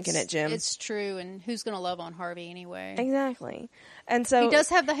all thinking it, Jim. It's true, and who's going to love on Harvey anyway? Exactly. And so... He does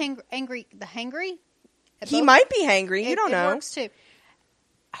have the hangry? He might be hangry. You don't know. It works, too.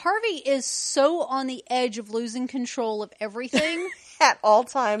 Harvey is so on the edge of losing control of everything. At all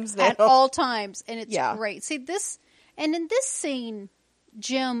times, though. At all times, and it's great. See, this... And in this scene...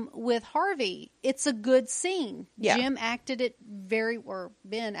 Jim with Harvey, it's a good scene. Yeah. Ben acted it very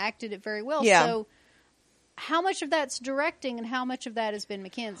well. Yeah. So how much of that's directing and how much of that has been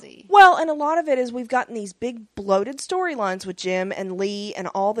Mackenzie? Well, and a lot of it is we've gotten these big bloated storylines with Jim and Lee and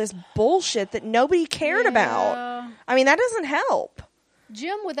all this bullshit that nobody cared about. I mean, that doesn't help.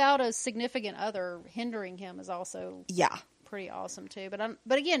 Jim without a significant other hindering him is also pretty awesome too.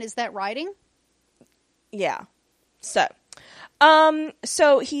 But again, is that writing? Yeah. So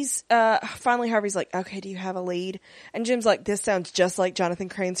So he's, finally Harvey's like, okay, do you have a lead? And Jim's like, this sounds just like Jonathan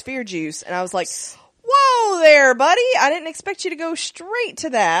Crane's Fear Juice. And I was like, whoa there, buddy. I didn't expect you to go straight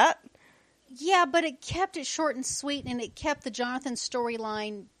to that. Yeah, but it kept it short and sweet, and it kept the Jonathan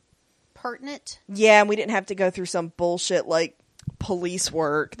storyline pertinent. Yeah, and we didn't have to go through some bullshit like police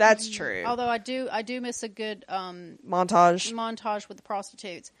work. That's true. Although I do miss a good montage with the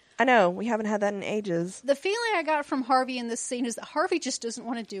prostitutes. I know, we haven't had that in ages. The feeling I got from Harvey in this scene is that Harvey just doesn't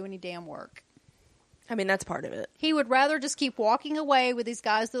want to do any damn work. I mean, that's part of it. He would rather just keep walking away with these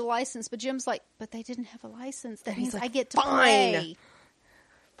guys with a license, but Jim's like, but they didn't have a license. That means like, I get to play.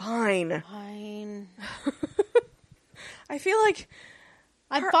 Fine. I feel like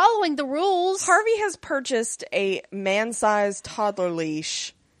I'm following the rules. Harvey has purchased a man-sized toddler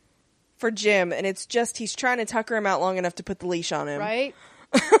leash for Jim, and it's just he's trying to tucker him out long enough to put the leash on him. Right?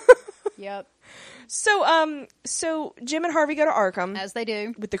 Yep. So Jim and Harvey go to Arkham. As they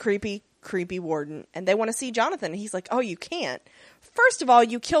do. With the creepy warden, and they want to see Jonathan. And he's like, oh, you can't. First of all,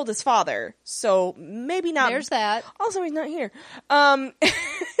 you killed his father, so maybe not. There's that. Also, he's not here. So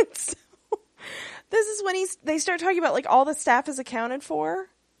this is when they start talking about like all the staff is accounted for,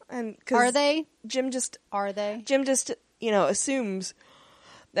 and are they? Jim just assumes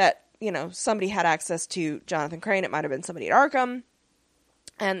that somebody had access to Jonathan Crane. It might have been somebody at Arkham,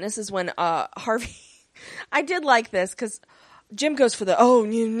 and this is when Harvey. I did like this because Jim goes for the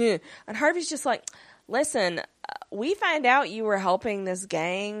and Harvey's just like, listen, we find out you were helping this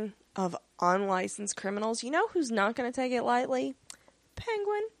gang of unlicensed criminals. You know who's not going to take it lightly?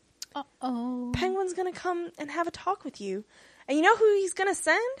 Penguin. Uh-oh. Penguin's going to come and have a talk with you. And you know who he's going to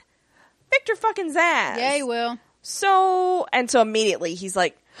send? Victor fucking Zsasz. Yeah, he will. So immediately he's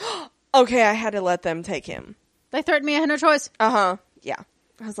like, okay, I had to let them take him. They threatened me, I had no choice. Uh-huh. Yeah.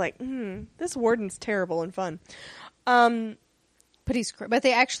 I was like, this warden's terrible and fun. But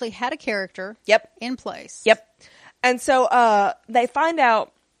they actually had a character in place. Yep. And so they find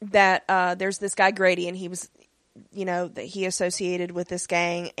out that there's this guy Grady, and he was, that he associated with this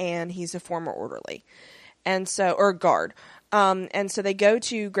gang, and he's a former orderly. And so, or guard. And so they go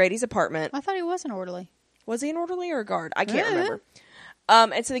to Grady's apartment. I thought he was an orderly. Was he an orderly or a guard? I can't remember.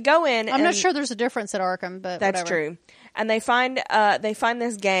 And so they go in. I'm not sure there's a difference at Arkham, but that's whatever. True. And they find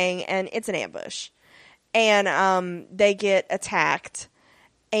this gang, and it's an ambush. And they get attacked,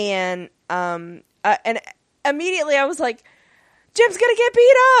 and immediately I was like, Jim's gonna get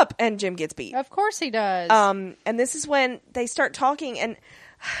beat up, and Jim gets beat. Of course he does. And this is when they start talking, and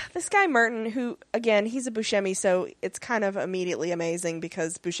this guy Merton, who again he's a Buscemi, so it's kind of immediately amazing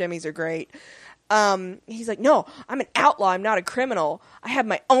because Buscemis are great. He's like, no, I'm an outlaw. I'm not a criminal. I have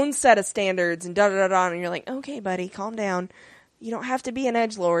my own set of standards and da-da-da-da. And you're like, okay, buddy, calm down. You don't have to be an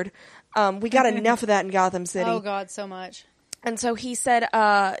edgelord. We got enough of that in Gotham City. Oh, God, so much. And so he said,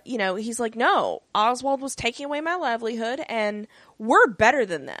 he's like, no, Oswald was taking away my livelihood, and we're better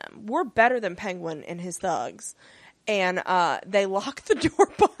than them. We're better than Penguin and his thugs. And they lock the door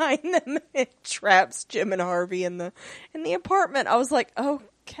behind them, and it traps Jim and Harvey in the apartment. I was like,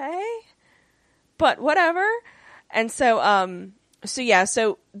 okay. But whatever. And so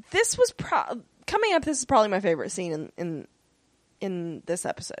this was coming up. This is probably my favorite scene in this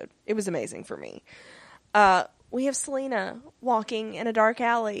episode. It was amazing for me. We have Selena walking in a dark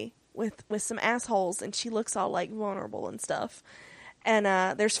alley with some assholes, and she looks all like vulnerable and stuff. And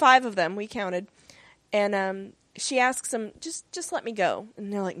there's 5 of them. We counted. And she asks them, just let me go.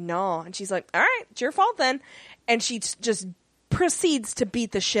 And they're like, no. And she's like, all right, it's your fault then. And she just proceeds to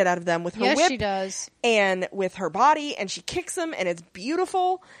beat the shit out of them with her whip. Yes, she does. And with her body, and she kicks them, and it's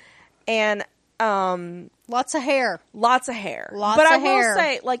beautiful. And lots of hair. But I will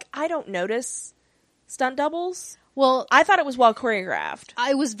say, like, I don't notice stunt doubles. Well, I thought it was well choreographed.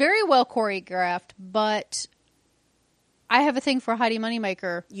 It was very well choreographed, but I have a thing for Heidi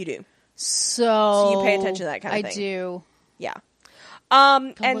Moneymaker. You do. So you pay attention to that kind of thing. I do. Yeah.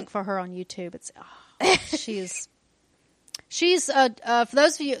 And look for her on YouTube. It's she's for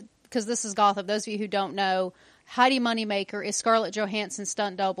those of you, because this is Gotham, those of you who don't know, Heidi Moneymaker is Scarlett Johansson's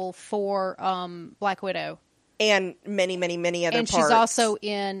stunt double for Black Widow. And many, many, many other parts. And she's also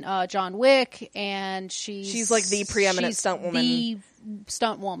in John Wick, and she's like the preeminent stunt woman. The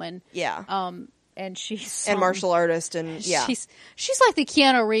stunt woman. Yeah. And she's and martial artist, and yeah, she's like the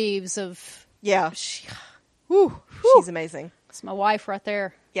Keanu Reeves of she's amazing. It's my wife right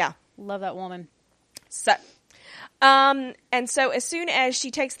there. Yeah, love that woman. So, and so as soon as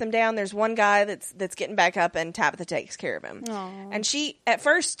she takes them down, there's one guy that's getting back up, and Tabitha takes care of him. Aww. And she, at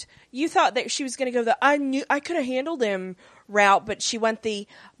first, you thought that she was going to go I knew I could have handled him route, but she went the,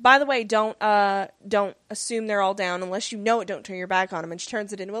 by the way, don't assume they're all down unless you know it, don't turn your back on them, and she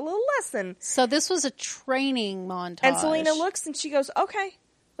turns it into a little lesson. So this was a training montage. And Selena looks and she goes, okay.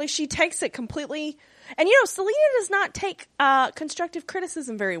 Like, she takes it completely, and Selena does not take constructive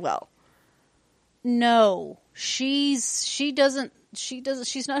criticism very well. No, she's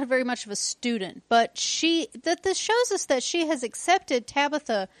not very much of a student, but this shows us that she has accepted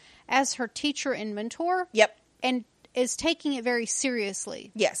Tabitha as her teacher and mentor. Yep. And is taking it very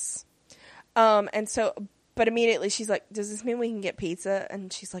seriously. Yes. And so, but immediately she's like, does this mean we can get pizza?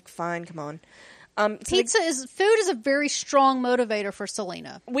 And she's like, fine, come on. Food is a very strong motivator for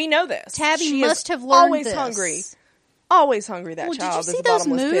Selena. We know this. Tabby she must have learned always this. hungry. Always hungry, that child. Did you see those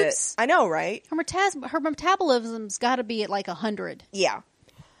moves? Pit. I know, right? Her metabolism's got to be at like 100. Yeah.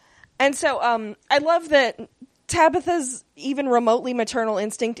 And so, I love that Tabitha's even remotely maternal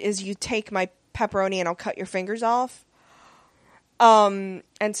instinct is, you take my pepperoni and I'll cut your fingers off. And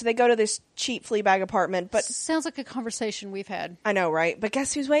so they go to this cheap Fleabag apartment, but sounds like a conversation we've had. I know, right? But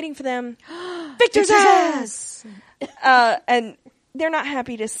guess who's waiting for them? Victor's ass! And they're not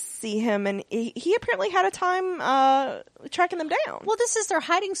happy to see him, and he apparently had a time tracking them down. Well, this is their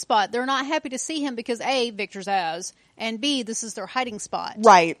hiding spot. They're not happy to see him because A, Victor's ass, and B, this is their hiding spot.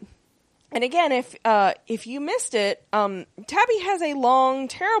 Right. And again, if you missed it, Tabby has a long,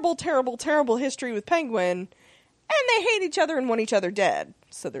 terrible, terrible, terrible history with Penguin, and they hate each other and want each other dead.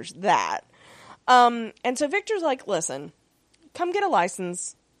 So there's that. And so Victor's like, listen, come get a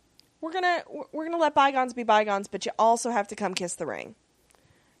license. We're gonna let bygones be bygones, but you also have to come kiss the ring.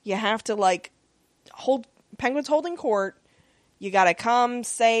 You have to Penguin's holding court. You gotta come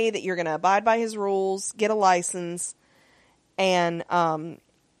say that you're gonna abide by his rules, get a license, and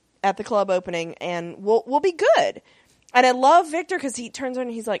at the club opening, and we'll be good. And I love Victor because he turns around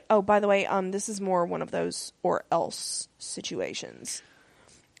and he's like, oh, by the way, this is more one of those or else situations.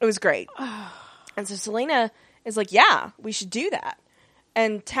 It was great. And so Selena is like, yeah, we should do that.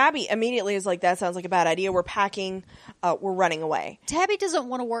 And Tabby immediately is like, that sounds like a bad idea. We're packing. We're running away. Tabby doesn't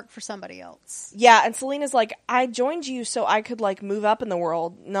want to work for somebody else. Yeah, and Selena's like, I joined you so I could, move up in the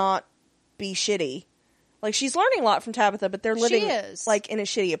world, not be shitty. She's learning a lot from Tabitha, but they're living, in a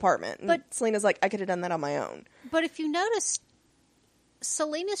shitty apartment. And Selena's like, I could have done that on my own. But if you notice,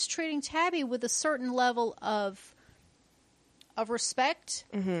 Selena's treating Tabby with a certain level of respect,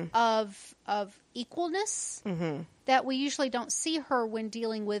 of equalness, that we usually don't see her when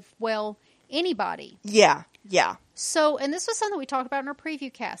dealing with, anybody. Yeah, yeah. So, and this was something we talked about in our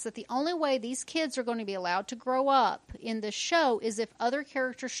preview cast, that the only way these kids are going to be allowed to grow up in this show is if other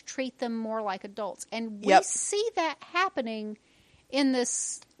characters treat them more like adults. And we see that happening in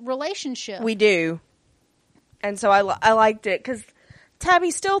this relationship. We do. And so I liked it, because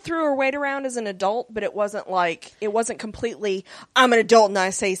Tabby still threw her weight around as an adult, but it wasn't completely, I'm an adult and I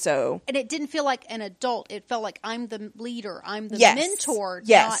say so. And it didn't feel like an adult. It felt like I'm the leader. I'm the mentor.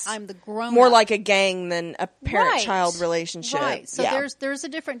 Yes. Not I'm the grown-up. More like a gang than a parent-child relationship. Right. So there's a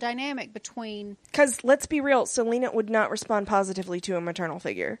different dynamic between... Because, let's be real, Selena would not respond positively to a maternal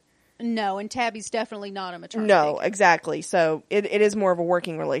figure. No, and Tabby's definitely not a maternal No, figure. exactly. So it is more of a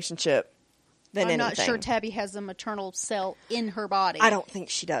working relationship. I'm not sure Tabby has a maternal cell in her body. I don't think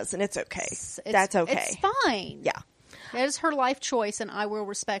she does, and it's okay. That's okay. It's fine. Yeah. That is her life choice, and I will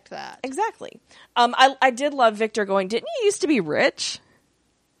respect that. Exactly. I did love Victor going, didn't you used to be rich?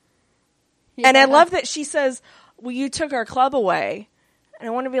 Yeah. And I love that she says, well, you took our club away. And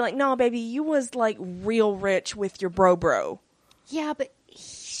I want to be like, no, baby, you was, real rich with your bro. Yeah, but...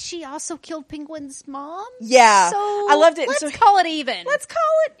 She also killed Penguin's mom? Yeah. So I loved it. Let's call it even. Let's call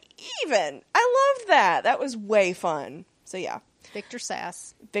it even. I loved that. That was way fun. So, yeah. Victor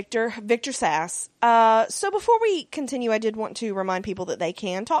Sass. Victor Sass. So before we continue, I did want to remind people that they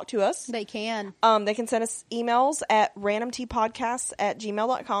can talk to us. They can. They can send us emails at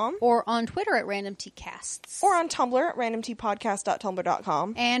randomtpodcasts@gmail.com. Or on Twitter at randomtcasts. Or on Tumblr at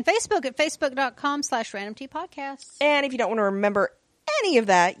randomtpodcast.tumblr.com. And Facebook at facebook.com/randomtpodcasts. And if you don't want to remember any of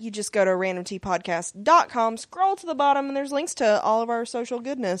that, you just go to randomtpodcast.com, scroll to the bottom, and there's links to all of our social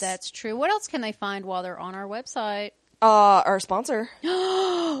goodness. That's true. What else can they find while they're on our website? Our sponsor.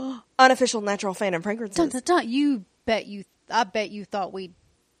 Unofficial Natural Fan and Fragrances. Dun, dun, dun. I bet you thought we'd...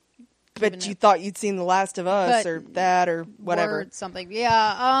 But you thought you'd seen The Last of Us or that or whatever. Something.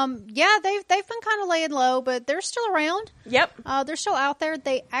 Yeah. They've been kind of laying low, but they're still around. Yep. They're still out there.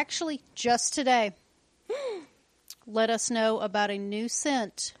 They actually, just today... let us know about a new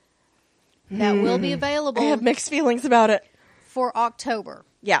scent that will be available. I have mixed feelings about it. For October.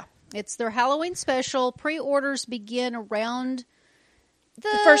 Yeah. It's their Halloween special. Pre-orders begin around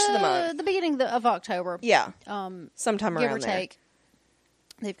The first of the month. The beginning of October. Yeah. give Sometime around or there. take.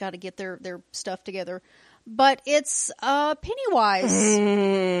 They've got to get their stuff together. But it's Pennywise.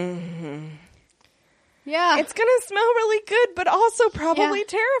 Yeah. It's going to smell really good, but also probably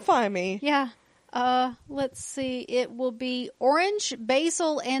terrify me. Yeah. Let's see. It will be orange,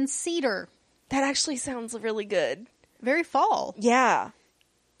 basil, and cedar. That actually sounds really good. Very fall. Yeah.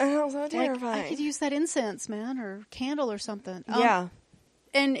 And also Like, terrifying. I could use that incense, man, or candle or something. Yeah.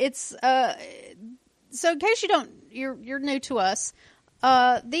 And it's so in case you're new to us,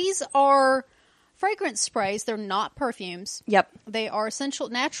 these are fragrance sprays. They're not perfumes. Yep. They are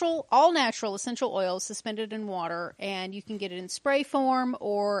all natural essential oils suspended in water, and you can get it in spray form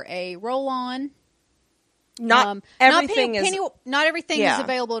or a roll-on. Not everything is not everything is Yeah.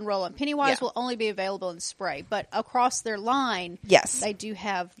 available in roll-on. Pennywise Yeah. will only be available in spray, but across their line, Yes. they do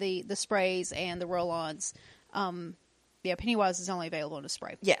have the sprays and the roll-ons. Pennywise is only available in a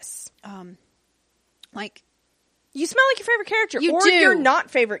spray. Yes. Like, You smell like your favorite character. You or do. your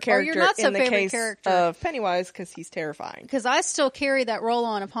not favorite Or your character not so in the favorite case character. of Pennywise because he's terrifying. because I still carry that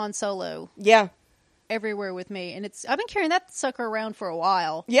roll-on of Han Solo Yeah. everywhere with me, and I've been carrying that sucker around for a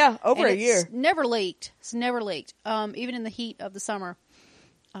while. Yeah. Over And a year. It's never leaked. Even in the heat of the summer,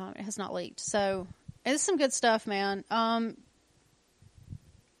 it has not leaked. So it's some good stuff, man.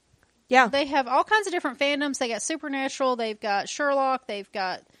 Yeah. They have all kinds of different fandoms. They got Supernatural. They've got Sherlock. They've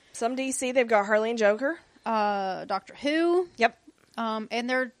got Some DC, they've got Harley and Joker. Doctor Who. Yep. And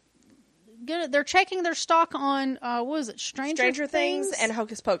they're good. They're checking their stock on what was it? Stranger Things and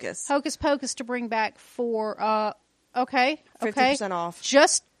Hocus Pocus. Hocus Pocus to bring back for 50% off.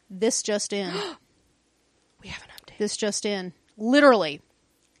 This just in. We have an update. This just in. Literally,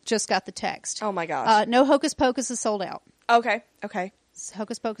 just got the text. Oh my gosh. No Hocus Pocus is sold out. Okay.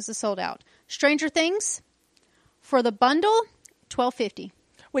 Hocus Pocus is sold out. Stranger Things for the bundle, $12.50.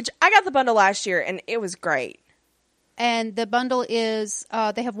 Which I got the bundle last year and it was great. And the bundle is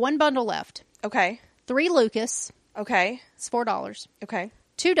they have one bundle left. Okay. 3 Lucas, Okay. it's $4. Okay.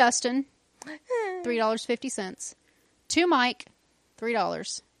 2 Dustin, $3.50. 2 Mike,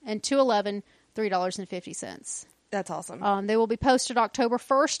 $3, and 2 Eleven, $3.50. That's awesome. They will be posted October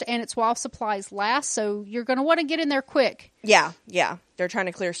 1st, and it's while supplies last, so you're going to want to get in there quick. Yeah. They're trying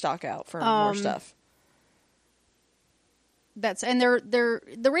to clear stock out for more stuff.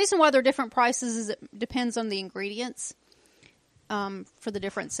 The reason why they're different prices is it depends on the ingredients for the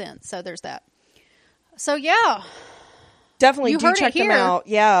different scents. So there's that. So yeah, Definitely You do heard it check them here. out.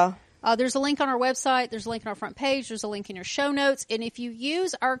 Yeah. there's a link on our website. There's a link on our front page. There's a link in your show notes. And if you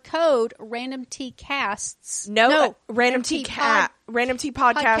use our code RandomTcasts, Random T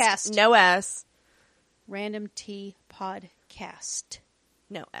Podcast. No S. Random T Podcast.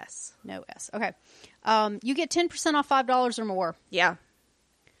 No S. No S. Okay. You get 10% off $5 or more. Yeah.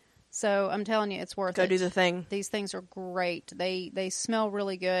 So I'm telling you, it's worth it. Go do the thing. These things are great. They smell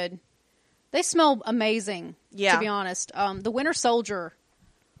really good. They smell amazing. Yeah. To be honest, the Winter Soldier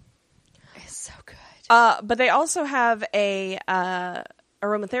is so good. But they also have a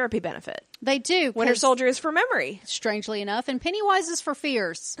aromatherapy benefit. They do. Winter 'cause, Soldier is for memory. strangely enough, and Pennywise is for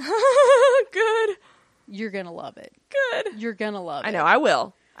fears. Good. You're gonna love it. Good. You're gonna love it. I know. I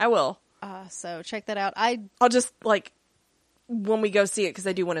will. So check that out. I'll just when we go see it, because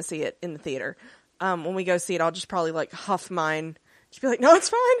I do want to see it in the theater. When we go see it, I'll just probably huff mine. Just be like, no, it's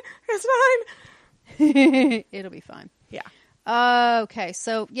fine. It's fine. It'll be fine. Yeah. Okay.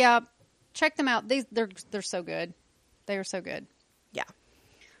 So yeah, check them out. They're so good. They are so good. Yeah.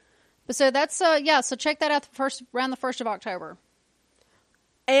 But so that's So check that out around the 1st of October.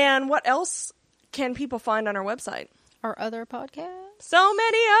 And what else can people find on our website? Our other podcast. So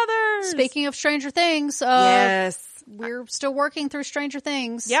many others. Speaking of Stranger Things, yes. we're still working through Stranger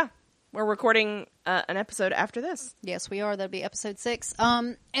Things. Yeah. We're recording an episode after this. Yes, we are. That'll be episode 6.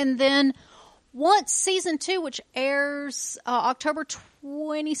 And then once season 2, which airs October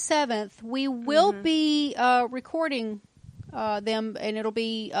 27th, we will be recording them, and it'll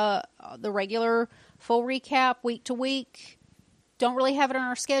be the regular full recap week to week. Don't really have it on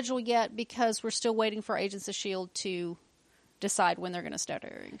our schedule yet because we're still waiting for Agents of S.H.I.E.L.D. to decide when they're going to start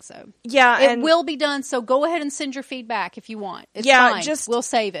airing. So Yeah. it and will be done. So go ahead and send your feedback if you want. It's Yeah, fine. just- We'll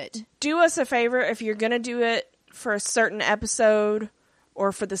save it. do us a favor. If you're going to do it for a certain episode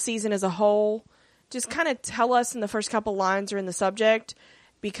or for the season as a whole, just kind of tell us in the first couple lines or in the subject,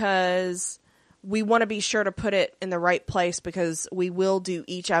 because we want to be sure to put it in the right place, because we will do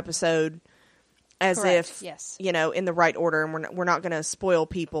each episode as Correct. if, Yes. in the right order, and we're not going to spoil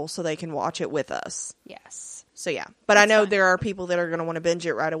people so they can watch it with us. Yes. So yeah, but I know there are people that are going to want to binge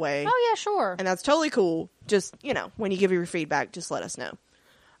it right away. Oh yeah, sure. And that's totally cool. Just, when you give your feedback, just let us know.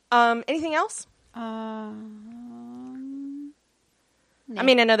 Anything else? No. I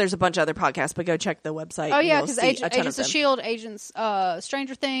mean, I know there's a bunch of other podcasts, but go check the website. Oh yeah, because Agents of S.H.I.E.L.D., Agents,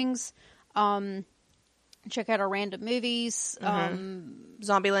 Stranger Things. Check out our random movies.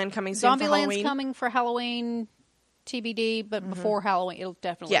 Zombieland coming soon for Halloween. Zombieland's coming for Halloween, TBD, but before Halloween. It'll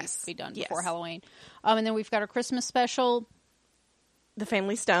definitely be done before Halloween. And then we've got our Christmas special. The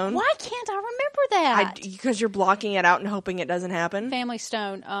Family Stone. Why can't I remember that? Because you're blocking it out and hoping it doesn't happen. Family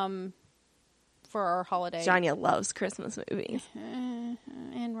Stone, for our holiday. Janya loves Christmas movies.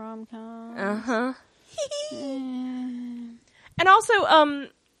 And rom-com. Uh-huh. And also,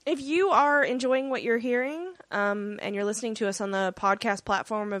 if you are enjoying what you're hearing, and you're listening to us on the podcast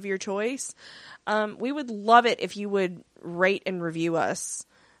platform of your choice, we would love it if you would rate and review us.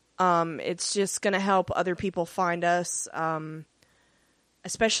 It's just going to help other people find us,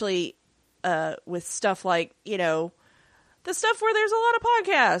 especially with stuff like, the stuff where there's a lot of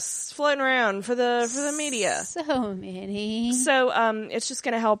podcasts floating around for the media. So many. So it's just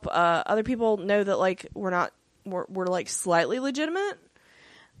going to help other people know that like we're like slightly legitimate.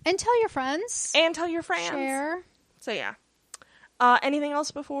 And tell your friends. Share. So yeah. Anything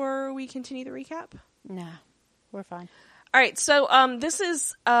else before we continue the recap? No, we're fine. All right. So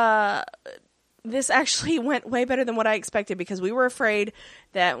this actually went way better than what I expected because we were afraid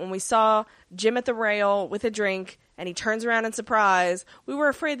that when we saw Jim at the rail with a drink and he turns around in surprise, we were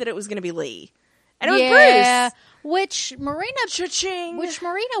afraid that it was going to be Lee. And it was Bruce. Which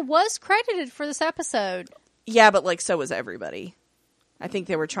Marina was credited for this episode. Yeah, but like so was everybody. I think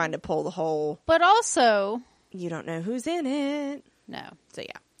they were trying to pull the whole... But also... You don't know who's in it. No. So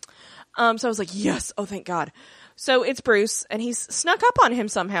yeah. So I was like, yes. Oh, thank God. So it's Bruce, and he's snuck up on him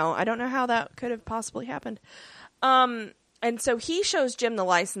somehow. I don't know how that could have possibly happened. And so he shows Jim the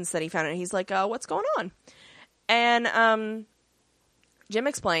license that he found, and he's like, what's going on? And Jim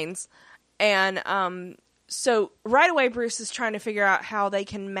explains. And so right away, Bruce is trying to figure out how they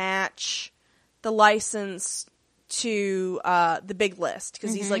can match the license to the big list.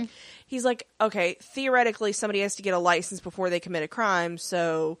 Because he's like, okay, theoretically, somebody has to get a license before they commit a crime,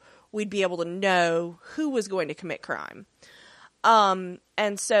 so we'd be able to know who was going to commit crime. And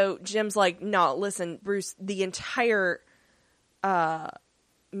so Jim's like, no, listen, Bruce, the entire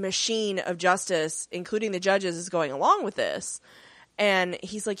machine of justice, including the judges, is going along with this. And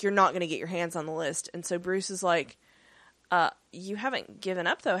he's like, you're not going to get your hands on the list. And so Bruce is like, you haven't given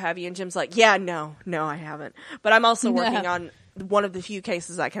up, though, have you? And Jim's like, yeah, no, I haven't. But I'm also working on one of the few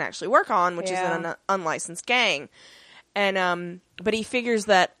cases I can actually work on, which is an unlicensed gang. And but he figures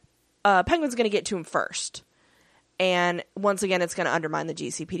that Penguin's going to get to him first. And once again, it's going to undermine the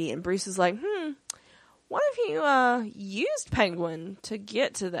GCPD. And Bruce is like, what if you used Penguin to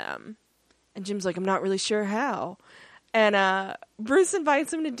get to them? And Jim's like, I'm not really sure how. And Bruce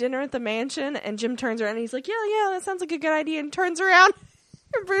invites him to dinner at the mansion, and Jim turns around and he's like, yeah, that sounds like a good idea, and turns around,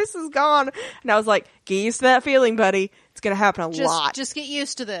 and Bruce is gone. And I was like, get used to that feeling, buddy. It's going to happen a lot. Just get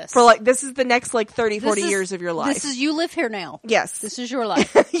used to this. For this is the next 30, 40 years of your life. This is, you live here now. Yes. This is your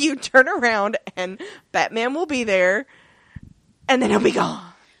life. You turn around, and Batman will be there, and then he'll be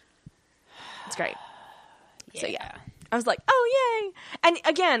gone. It's great. Yeah. So yeah. I was like, oh, yay. And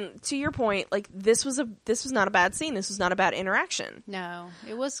again, to your point, this was not a bad scene. This was not a bad interaction. No,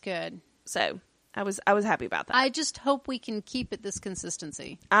 it was good. So I was happy about that. I just hope we can keep it this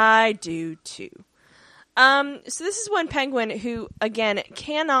consistency. I do too. So this is when Penguin, who again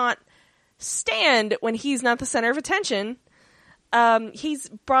cannot stand when he's not the center of attention, he's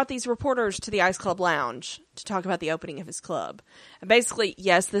brought these reporters to the Ice Club Lounge to talk about the opening of his club. And basically,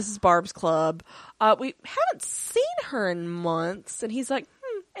 yes, this is Barb's club. We haven't seen her in months. And he's like,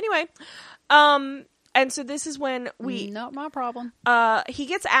 anyway. And so this is when not my problem. He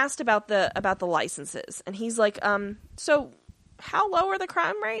gets asked about the licenses. And he's like, so how low are the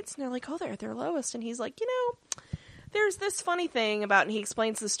crime rates? And they're like, oh, they're their lowest. And he's like, there's this funny thing about, and he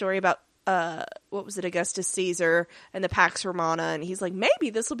explains the story about, what was it, Augustus Caesar and the Pax Romana, and he's like, maybe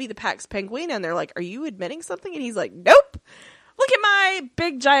this will be the Pax Penguina, and they're like, are you admitting something? And he's like, nope, look at my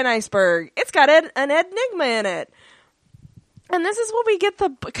big giant iceberg, it's got an enigma in it. And this is what we get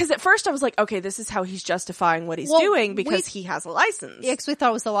because at first I was like, okay, this is how he's justifying what he's doing because he has a license. Yeah, because we thought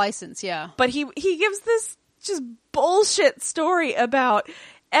it was the license, yeah. But he gives this just bullshit story about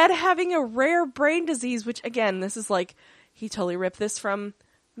Ed having a rare brain disease, which again, this is like, he totally ripped this from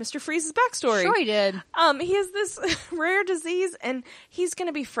Mr. Freeze's backstory. Sure he did. He has this rare disease, and he's going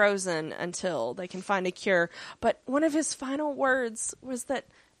to be frozen until they can find a cure. But one of his final words was that,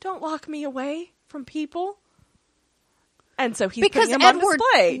 don't lock me away from people. And so he's because putting him on Edward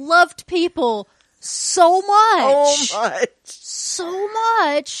display. loved people so much. So much. So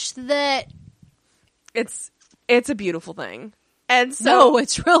much that... It's a beautiful thing. And so... No,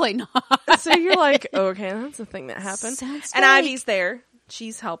 it's really not. So you're like, okay, that's a thing that happened. Sounds and fake. Ivy's there.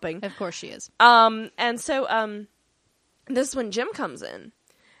 She's helping. Of course she is. And so, this is when Jim comes in.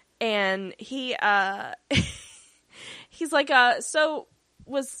 And he, he's like, so...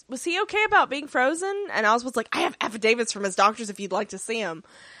 Was he okay about being frozen? And Oswald's like, I have affidavits from his doctors if you'd like to see him.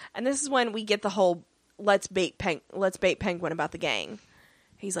 And this is when we get the whole let's bait Penguin about the gang.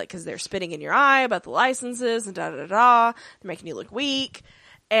 He's like, because they're spitting in your eye about the licenses and da-da-da-da. They're making you look weak.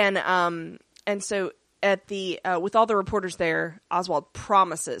 And so at the with all the reporters there, Oswald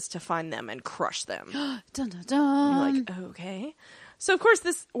promises to find them and crush them. Dun, dun, dun. And you're like, okay. So, of course,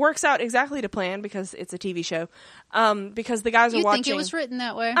 this works out exactly to plan because it's a TV show. Because the guys are watching... You'd think it was written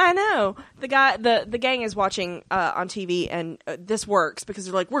that way. I know. The gang is watching on TV, and this works because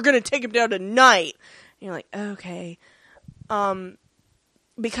they're like, we're going to take him down tonight. And you're like, okay.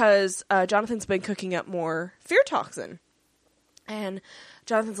 Because Jonathan's been cooking up more fear toxin. And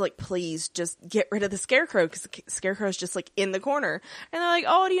Jonathan's like, please just get rid of the Scarecrow because the Scarecrow's just like in the corner. And they're like,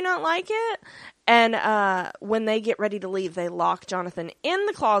 oh, do you not like it? And when they get ready to leave, they lock Jonathan in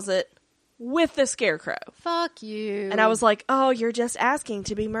the closet with the Scarecrow. Fuck you. And I was like, oh, you're just asking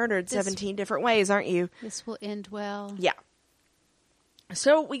to be murdered 17 different ways, aren't you? This will end well. Yeah.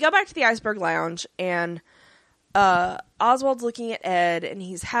 So we go back to the Iceberg Lounge, and Oswald's looking at Ed, and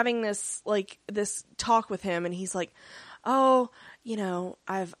he's having this talk with him, and he's like, oh, you know,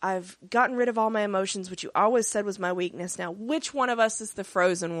 I've gotten rid of all my emotions, which you always said was my weakness. Now, which one of us is the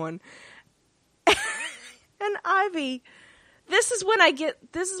frozen one? And Ivy, this is when I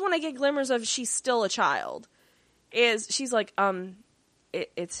get glimmers of she's still a child. She's like,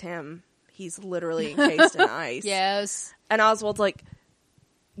 it's him. He's literally encased in ice. Yes. And Oswald's like,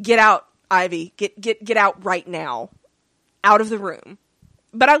 get out, Ivy. Get out right now. Out of the room.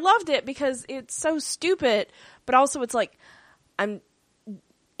 But I loved it because it's so stupid, but also it's like,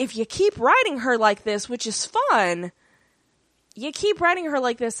 if you keep writing her like this, which is fun, you keep writing her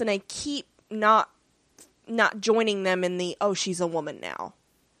like this and I keep not joining them in the, oh, she's a woman now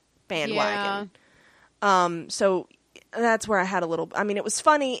bandwagon. Yeah. So that's where I had a little, I mean, it was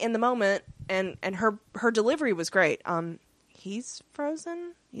funny in the moment and her delivery was great. He's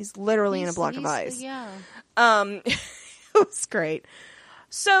frozen. He's literally in a block of ice. Yeah. It was great.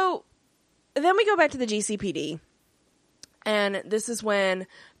 So then we go back to the GCPD. And this is when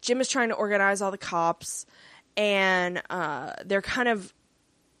Jim is trying to organize all the cops, and they're kind of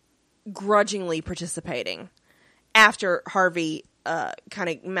grudgingly participating after Harvey kind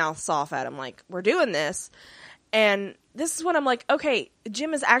of mouths off at him, like, we're doing this. And this is when I'm like, okay,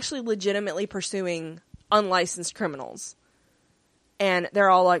 Jim is actually legitimately pursuing unlicensed criminals. And they're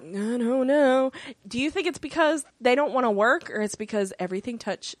all like, no. Do you think it's because they don't want to work, or it's because everything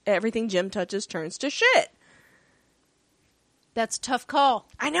Jim touches turns to shit? That's a tough call.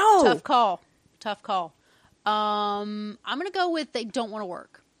 I know. Tough call. I'm going to go with they don't want to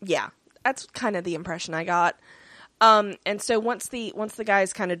work. Yeah. That's kind of the impression I got. And so once the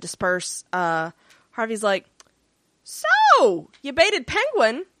guys kind of disperse, Harvey's like, so you baited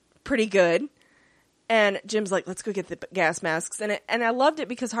Penguin pretty good. And Jim's like, let's go get the gas masks. And I loved it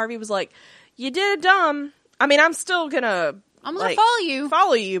because Harvey was like, you did dumb. I mean, I'm still going to follow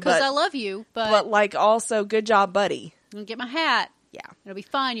you because I love you, but like also good job, buddy. I'm going to get my hat. Yeah. It'll be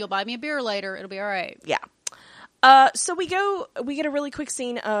fine. You'll buy me a beer later. It'll be all right. Yeah. So we get a really quick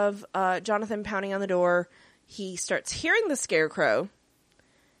scene of Jonathan pounding on the door. He starts hearing the Scarecrow,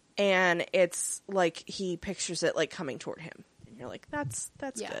 and it's like he pictures it like coming toward him. And you're like, that's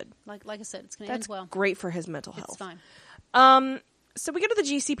good. Like I said, it's going to end well. That's great for his mental health. It's fine. So we go to the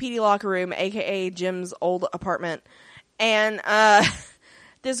GCPD locker room, aka Jim's old apartment, and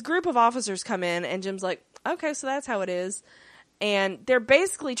this group of officers come in, and Jim's like, okay, so that's how it is. And they're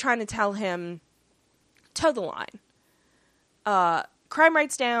basically trying to tell him, toe the line. Crime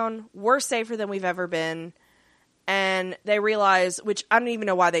rate's down. We're safer than we've ever been. And they realize, which I don't even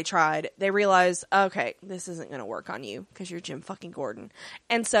know why they tried. They realize, okay, this isn't going to work on you because you're Jim fucking Gordon.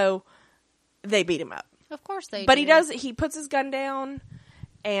 And so they beat him up. Of course they do. But he puts his gun down.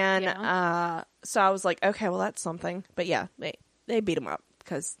 And so I was like, okay, well, that's something. But yeah, they beat him up.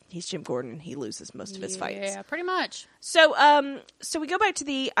 Because he's Jim Gordon and he loses most of his fights. Yeah, pretty much. So we go back to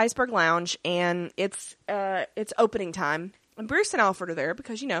the Iceberg Lounge, and it's opening time. And Bruce and Alfred are there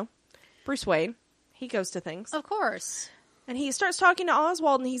because, you know, Bruce Wayne, he goes to things. Of course. And he starts talking to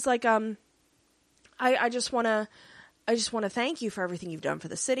Oswald, and he's like, I just want to thank you for everything you've done for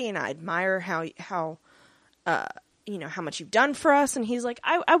the city, and I admire how how much you've done for us. And he's like,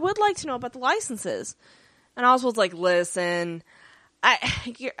 I would like to know about the licenses. And Oswald's like, listen,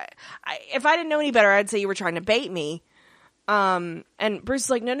 if I didn't know any better, I'd say you were trying to bait me. And Bruce is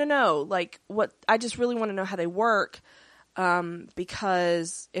like, no. Like, I just really want to know how they work.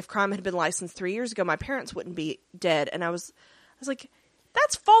 Because if crime had been licensed 3 years ago, my parents wouldn't be dead. And I was like,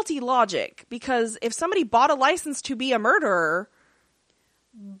 that's faulty logic, because if somebody bought a license to be a murderer.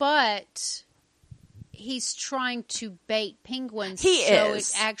 But he's trying to bait penguins. He so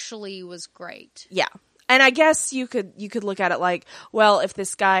is. It actually was great. Yeah. And I guess you could look at it like, well, if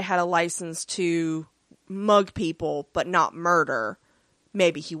this guy had a license to mug people but not murder,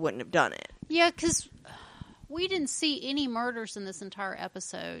 maybe he wouldn't have done it. Yeah, because we didn't see any murders in this entire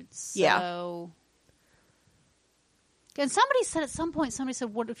episode. So. Yeah. And somebody said at some point,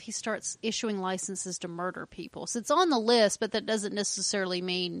 what if he starts issuing licenses to murder people? So it's on the list, but that doesn't necessarily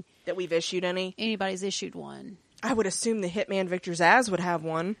mean that we've issued any. Anybody's issued one. I would assume the hitman Victor Zsasz would have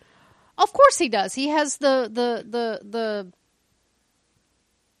one. Of course he does. He has the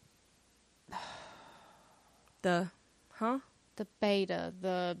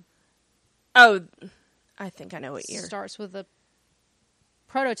beta, Oh, I think I know what year. Starts with a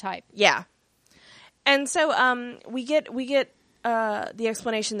prototype. Yeah. And so we get the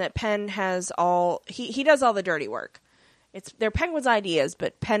explanation that Penn has he does all the dirty work. They're Penguin's ideas,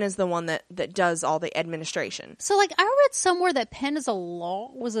 but Penn is the one that does all the administration. So, like, I read somewhere that Penn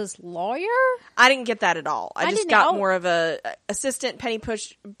was his lawyer. I didn't get that at all. I just got more of a assistant penny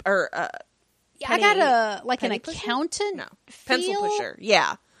push or. I got an accountant. No, pencil pusher.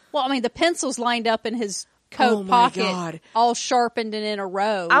 Yeah. Well, I mean, the pencils lined up in his coat pocket, God. All sharpened and in a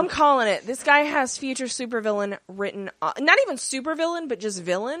row. I'm calling it. This guy has future supervillain written, not even supervillain, but just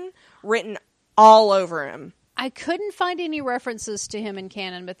villain written all over him. I couldn't find any references to him in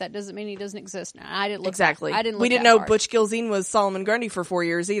canon, but that doesn't mean he doesn't exist now. I didn't look exactly. We didn't know Butch Gilzine was Solomon Grundy for 4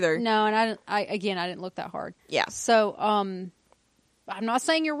 years either. No, and I didn't look that hard. Yeah. So, I'm not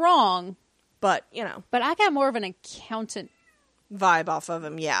saying you're wrong, but But I got more of an accountant vibe off of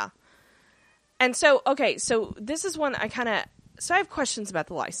him. Yeah. And so, okay, so this is one I have questions about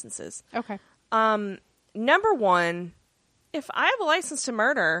the licenses. Okay. Number one, if I have a license to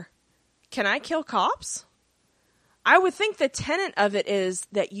murder, can I kill cops? I would think the tenet of it is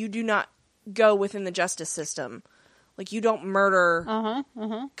that you do not go within the justice system. Like, you don't murder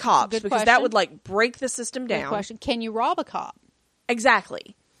cops. Good because question. that would, like, break the system down. Good question. Can you rob a cop?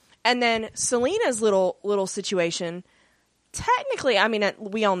 Exactly. And then Selena's little situation, technically, I mean,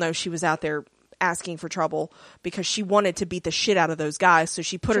 we all know she was out there asking for trouble because she wanted to beat the shit out of those guys, so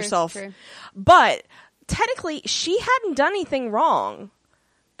she put herself... True. But, technically, she hadn't done anything wrong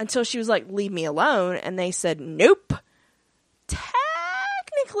until she was like, leave me alone, and they said, nope.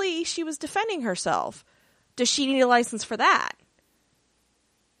 Technically, she was defending herself. Does she need a license for that?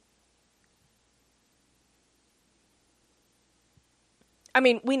 I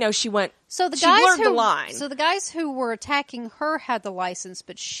mean, we know she went. So the she guys blurred the line. So the guys who were attacking her had the license,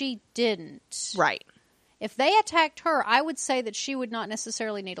 but she didn't. Right. If they attacked her, I would say that she would not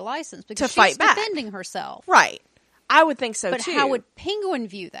necessarily need a license because to fight she's back. defending herself. Right. I would think so but too. But how would Penguin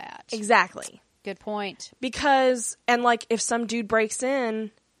view that? Exactly. Good point. Because, and like, if some dude breaks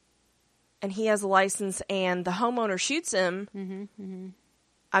in and he has a license and the homeowner shoots him,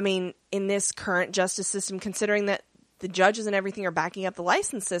 I mean, in this current justice system, considering that the judges and everything are backing up the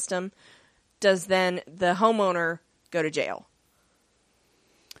license system, does then the homeowner go to jail?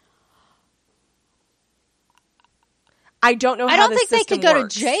 I don't know how I don't this think they could go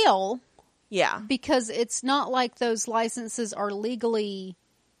works. to jail. Yeah. Because it's not like those licenses are legally,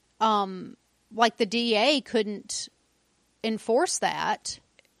 like the DA couldn't enforce that.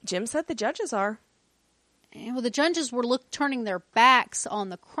 Jim said the judges are. Well, the judges were turning their backs on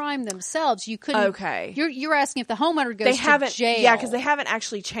the crime themselves. You couldn't. Okay. You're asking if the homeowner goes to jail. Yeah, because they haven't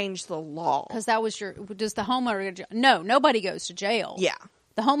actually changed the law. Because that was does the homeowner go to jail? No, nobody goes to jail. Yeah.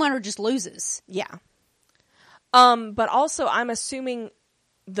 The homeowner just loses. Yeah. But also, I'm assuming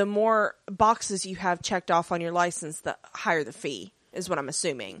the more boxes you have checked off on your license, the higher the fee, is what I'm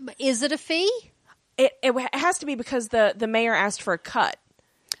assuming. Is it a fee? It has to be because the mayor asked for a cut.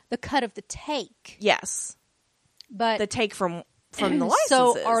 The cut of the take. Yes. But the take from the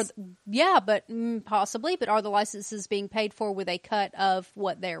licenses. Possibly. But are the licenses being paid for with a cut of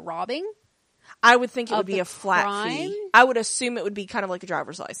what they're robbing? I would think it would be a flat fee. I would assume it would be kind of like a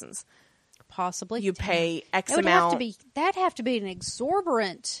driver's license. Possibly. You pay X amount. That'd have to be an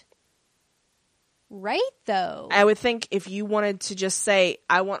exorbitant rate, though. I would think if you wanted to just say,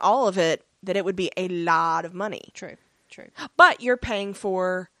 I want all of it, that it would be a lot of money. True. But you're paying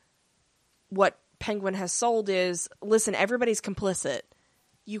for what Penguin has sold is, listen, everybody's complicit.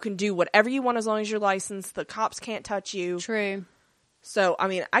 You can do whatever you want as long as you're licensed. The cops can't touch you. True. So, I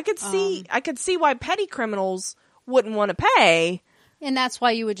mean, I could see why petty criminals wouldn't want to pay. And that's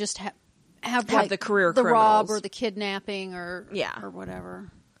why you would just have like the career the criminals. rob or the kidnapping or Yeah. or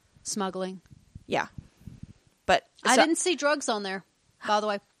whatever, smuggling. Yeah. But I didn't see drugs on there. By the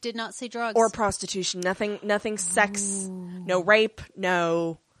way, did not see drugs or prostitution. Nothing sex, no rape,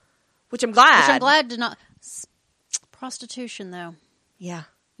 no. Which I'm glad. Which I'm glad did not. Prostitution, though. Yeah,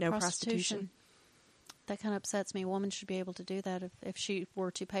 no prostitution. That kind of upsets me. A woman should be able to do that if she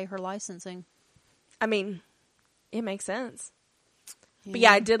were to pay her licensing. I mean, it makes sense. Yeah. But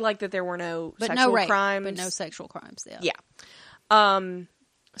yeah, I did like that there were no sexual crimes. But no sexual crimes, yeah. Yeah.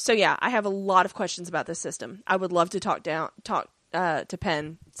 So yeah, I have a lot of questions about this system. I would love to talk to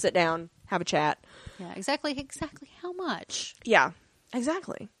Penn, sit down, have a chat. Yeah, exactly how much? Yeah,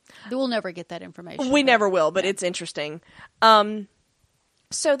 exactly. We'll never get that information. We never will, but it's interesting.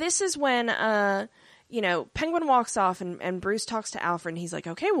 So this is when, Penguin walks off and Bruce talks to Alfred and he's like,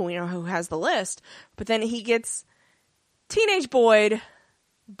 okay, well, we know who has the list. But then he gets teenage boyed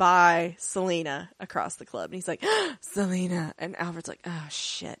by Selena across the club. And he's like, Selena. And Alfred's like, oh,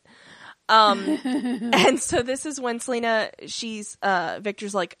 shit. And so this is when Selena,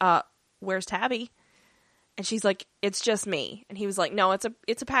 Victor's like, where's Tabby? And she's like, it's just me. And he was like, no, it's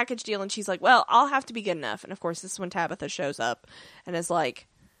a package deal. And she's like, well, I'll have to be good enough. And of course, this is when Tabitha shows up and is like,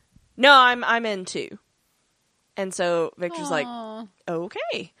 no, I'm in too. And so Victor's like,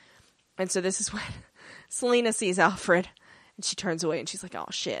 okay. And so this is when Selena sees Alfred and she turns away and she's like, oh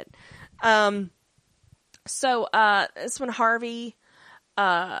shit. So this is when Harvey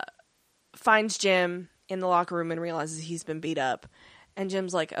finds Jim in the locker room and realizes he's been beat up. And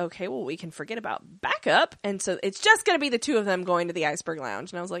Jim's like, okay, well, we can forget about backup. And so it's just going to be the two of them going to the Iceberg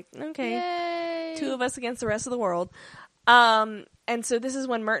Lounge. And I was like, okay, Yay. 2 of us against the rest of the world. And so this is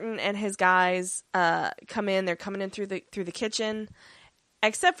when Merton and his guys come in. They're coming in through the kitchen,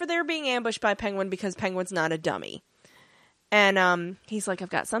 except for they're being ambushed by Penguin because Penguin's not a dummy. And he's like, I've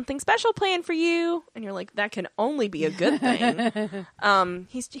got something special planned for you. And you're like, that can only be a good thing.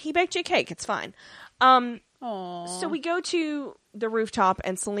 He baked you a cake. It's fine. So we go to the rooftop,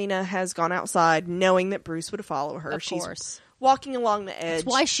 and Selena has gone outside knowing that Bruce would follow her. Of She's course. walking along the edge.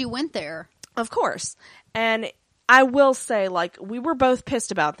 That's why she went there. Of course. And I will say, like, we were both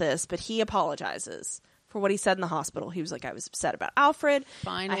pissed about this, but he apologizes for what he said in the hospital. He was like, I was upset about Alfred.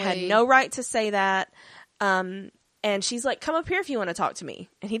 Finally. I had no right to say that. And she's like, come up here if you want to talk to me.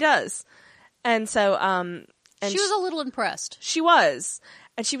 And he does. And so, and she was a little impressed. She was.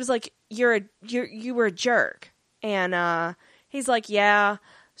 And she was like, you were a jerk. And, he's like, yeah.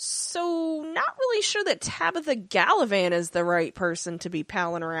 So not really sure that Tabitha Gallivan is the right person to be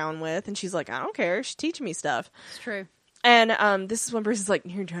palling around with. And she's like, I don't care. She's teaching me stuff. It's true. And, this is when Bruce is like,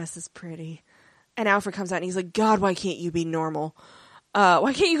 your dress is pretty. And Alfred comes out and he's like, God, why can't you be normal?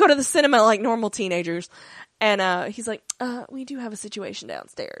 Why can't you go to the cinema like normal teenagers? And, he's like, we do have a situation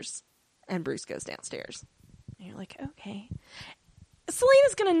downstairs. And Bruce goes downstairs. And you're like, okay.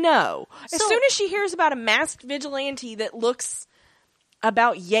 Selena's gonna know. As soon as she hears about a masked vigilante that looks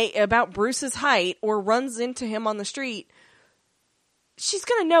about Bruce's height or runs into him on the street, she's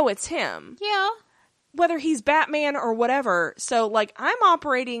gonna know it's him. Yeah. Whether he's Batman or whatever. So, like, I'm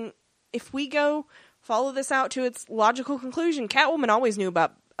operating, if we go follow this out to its logical conclusion, Catwoman always knew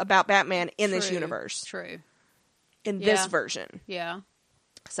about Batman in this universe. True. In this version. Yeah.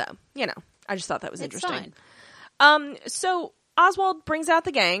 So, I just thought that was interesting. Fine. So Oswald brings out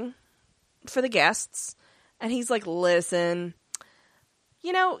the gang for the guests, and he's like, listen,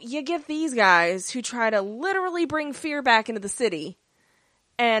 you get these guys who try to literally bring fear back into the city.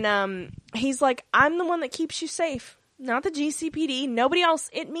 And he's like, I'm the one that keeps you safe, not the GCPD, nobody else,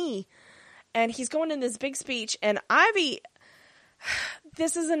 it me. And he's going in this big speech, and Ivy,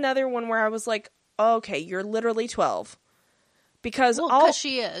 this is another one where I was like, okay, you're literally 12. Because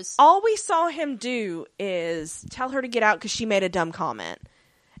she is. All we saw him do is tell her to get out because she made a dumb comment.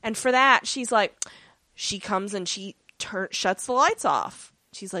 And for that, she's like, she comes and she shuts the lights off.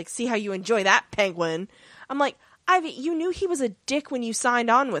 She's like, see how you enjoy that, Penguin. I'm like, Ivy, you knew he was a dick when you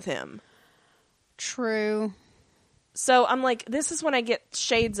signed on with him. True. So I'm like, this is when I get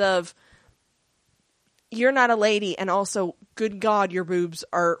shades of, you're not a lady, and also, good God, your boobs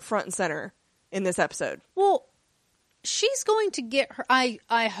are front and center in this episode. Well, she's going to get her,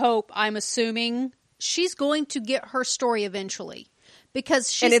 I'm assuming, she's going to get her story eventually.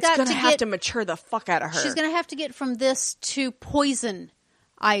 Because she's going to have to mature the fuck out of her. She's going to have to get from this to poison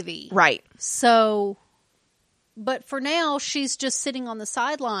Ivy. Right. So, but for now, she's just sitting on the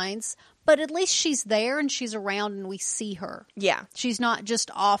sidelines. But at least she's there and she's around and we see her. Yeah. She's not just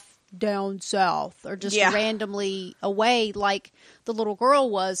off down south or just randomly away like the little girl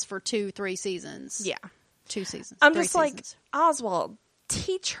was for 2-3 seasons. Yeah. 2 seasons. I'm 3 just like, seasons. Oswald,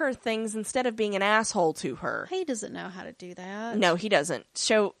 teach her things instead of being an asshole to her. He doesn't know how to do that. No, he doesn't.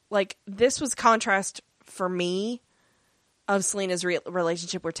 So, like, this was contrast for me of Selena's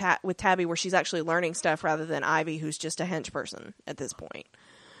relationship with Tabby, where she's actually learning stuff rather than Ivy, who's just a hench person at this point.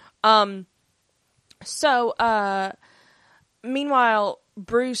 Meanwhile,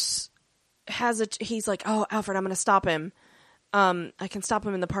 Bruce he's like, oh, Alfred, I'm going to stop him. I can stop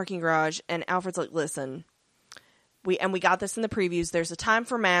him in the parking garage. And Alfred's like, listen, we got this in the previews. There's a time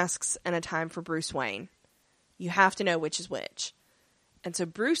for masks and a time for Bruce Wayne. You have to know which is which. And so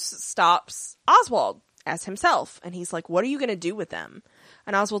Bruce stops Oswald as himself. And he's like, what are you going to do with them?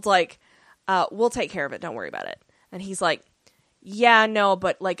 And Oswald's like, we'll take care of it. Don't worry about it. And he's like, yeah, no,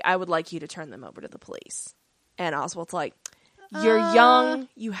 but like, I would like you to turn them over to the police. And Oswald's like, you're young,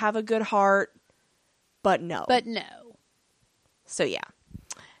 you have a good heart, but no. But no. So yeah.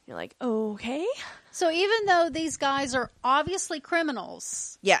 You're like, okay. So even though these guys are obviously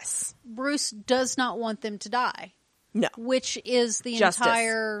criminals, Yes. Bruce does not want them to die. No. Which is the Justice.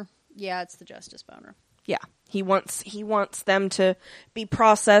 entire... Yeah, it's the justice boner. Yeah. He wants them to be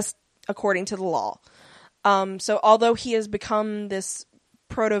processed according to the law. So although he has become this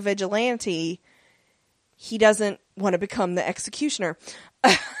proto-vigilante, he doesn't want to become the executioner.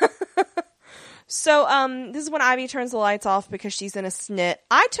 So this is when Ivy turns the lights off because she's in a snit.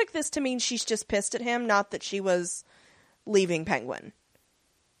 I took this to mean she's just pissed at him, not that she was leaving Penguin.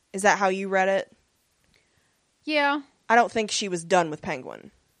 Is that how you read it? Yeah. I don't think she was done with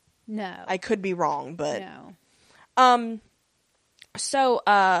Penguin. No. I could be wrong, but... No. So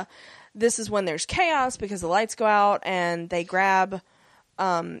this is when there's chaos because the lights go out and they grab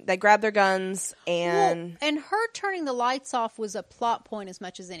their guns and... Well, and her turning the lights off was a plot point as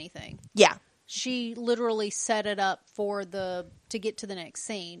much as anything. Yeah. She literally set it up to get to the next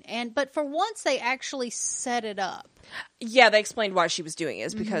scene. But for once they actually set it up. Yeah, they explained why she was doing it.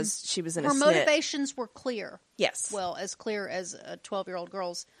 It's because she was in a Her snit. motivations were clear. Yes. Well, as clear as a 12-year-old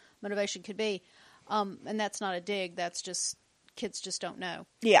girl's motivation could be. And that's not a dig. That's just, kids just don't know.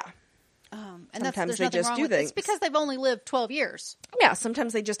 Yeah. And Sometimes there's they nothing just wrong do with it. things. It's because they've only lived 12 years. Yeah,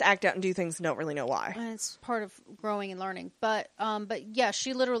 sometimes they just act out and do things and don't really know why. And it's part of growing and learning. But yeah,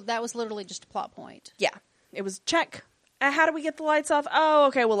 that was literally just a plot point. Yeah. It was check. How do we get the lights off? Oh,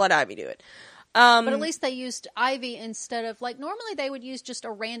 okay, we'll let Ivy do it. But at least they used Ivy instead of, like, normally they would use just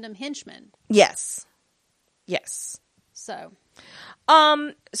a random henchman. Yes. Yes. So.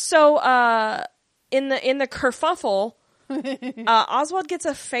 In the kerfuffle, Oswald gets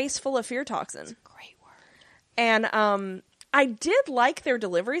a face full of fear toxin. That's a great word. And I did like their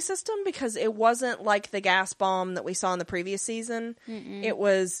delivery system because it wasn't like the gas bomb that we saw in the previous season. Mm-mm. It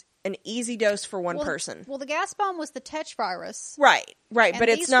was an easy dose for one person. Well, the gas bomb was the Tetch virus. Right. And but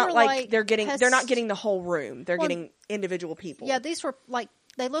it's not like they're not pest- getting the whole room. They're getting individual people. Yeah, these were like,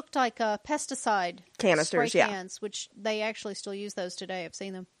 they looked like pesticide canisters, spray cans, which they actually still use those today. I've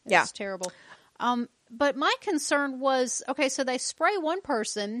seen them. Yeah. It's terrible. But my concern was, okay, so they spray one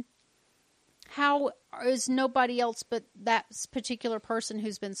person. How is nobody else but that particular person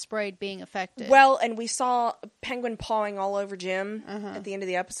who's been sprayed being affected? Well, and we saw Penguin pawing all over Jim at the end of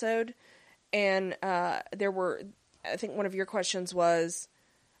the episode. And there were, I think one of your questions was,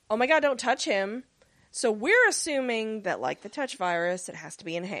 oh my God, don't touch him. So we're assuming that, like the touch virus, it has to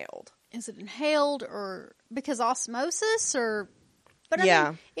be inhaled. Is it inhaled or because osmosis or... But I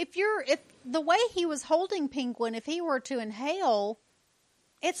yeah. mean, if the way he was holding Penguin, if he were to inhale,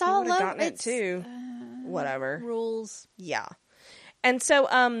 it's he all would have over. gotten it too. Whatever rules. Yeah, and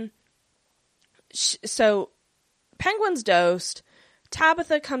so so Penguin's dosed.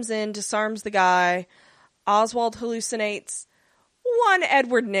 Tabitha comes in, disarms the guy. Oswald hallucinates one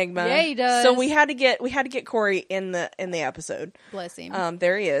Edward Nygma. Yeah, he does. So we had to get Corey in the episode. Bless him.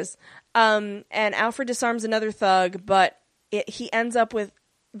 There he is. And Alfred disarms another thug, but he ends up with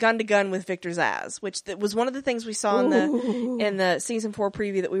gun to gun with Victor Zsasz, which was one of the things we saw in the season 4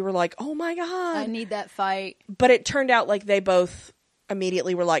 preview that we were like, oh my God, I need that fight. But it turned out like they both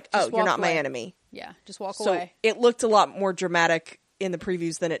immediately were like, Just you're not away. my enemy. Yeah, just walk So away. it looked a lot more dramatic in the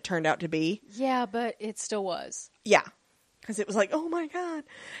previews than it turned out to be. Yeah, but it still was. Yeah. Because it was like, oh my God.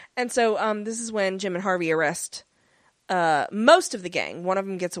 And so this is when Jim and Harvey arrest most of the gang. One of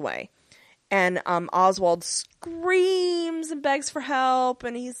them gets away. And Oswald screams and begs for help.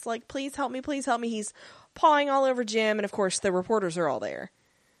 And he's like, please help me, please help me. He's pawing all over Jim. And of course, the reporters are all there.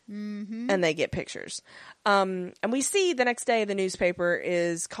 And they get pictures. And we see the next day the newspaper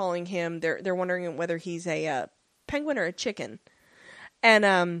is calling him. They're wondering whether he's a penguin or a chicken.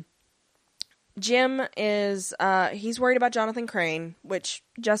 And Jim is he's worried about Jonathan Crane, which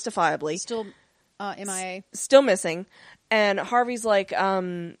justifiably Still MIA. Still missing. And Harvey's like,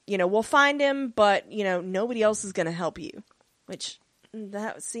 we'll find him, but nobody else is going to help you, which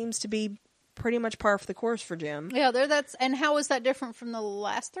that seems to be pretty much par for the course for Jim. Yeah, and how is that different from the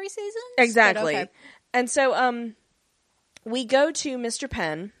last 3 seasons? Exactly. Okay. And so we go to Mr.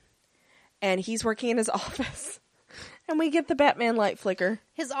 Penn, and he's working in his office, and we get the Batman light flicker.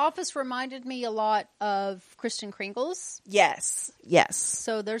 His office reminded me a lot of Kristen Kringle's. Yes.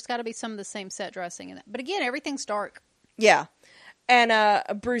 So there's got to be some of the same set dressing in that. But again, everything's dark. Yeah.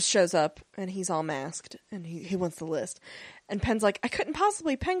 And Bruce shows up, and he's all masked, and he wants the list. And Penn's like, I couldn't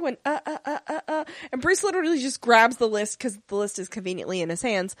possibly penguin, And Bruce literally just grabs the list, because the list is conveniently in his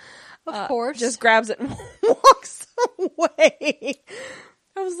hands. Of course. Just grabs it and walks away.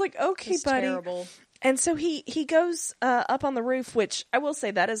 I was like, okay, It's buddy. terrible. And so he goes up on the roof, which I will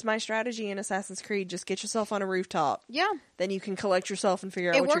say that is my strategy in Assassin's Creed. Just get yourself on a rooftop. Yeah. Then you can collect yourself and figure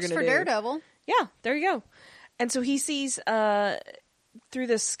out It what you're works going to for do. Daredevil. Yeah, there you go. And so he sees through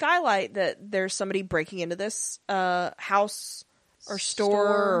the skylight that there's somebody breaking into this house or store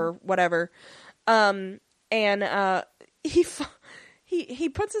or whatever. And he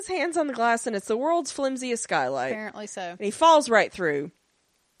puts his hands on the glass, and it's the world's flimsiest skylight. Apparently so. And he falls right through.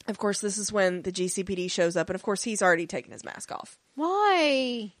 Of course, this is when the GCPD shows up, and of course, he's already taken his mask off.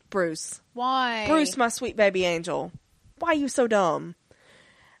 Why? Bruce, Why? my sweet baby angel. Why are you so dumb?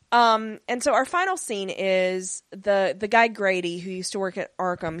 And so our final scene is the guy Grady, who used to work at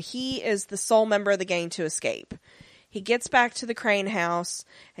Arkham. He is the sole member of the gang to escape. He gets back to the Crane house,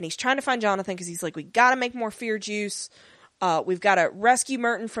 and he's trying to find Jonathan, because he's like, we gotta make more fear juice. We've got to rescue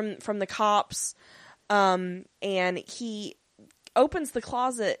Merton from the cops. And he opens the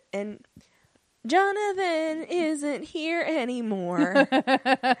closet, and Jonathan isn't here anymore.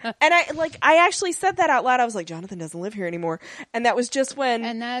 And I actually said that out loud. I was like, Jonathan doesn't live here anymore. And that was just when...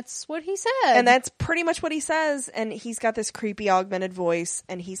 And that's what he said. And that's pretty much what he says. And he's got this creepy augmented voice,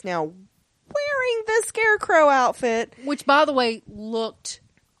 and he's now wearing the Scarecrow outfit. Which, by the way, looked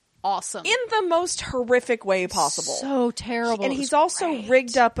awesome. In the most horrific way possible. So terrible. And he's also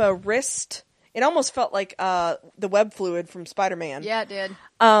rigged up a wrist. It almost felt like the web fluid from Spider-Man. Yeah, it did.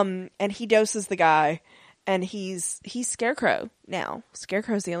 And he doses the guy, and he's Scarecrow now.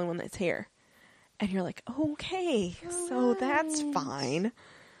 Scarecrow's the only one that's here. And you're like, okay, so that's fine.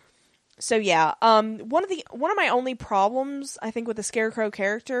 So yeah, one of my only problems, I think, with the Scarecrow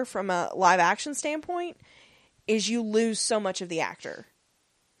character from a live action standpoint is you lose so much of the actor.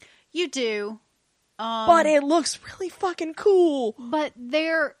 You do. But it looks really fucking cool. But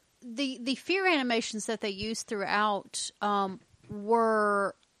the fear animations that they used throughout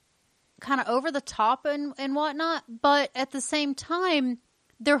were kind of over the top and whatnot, but at the same time,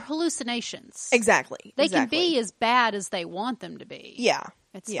 they're hallucinations. Exactly. They can be as bad as they want them to be. Yeah.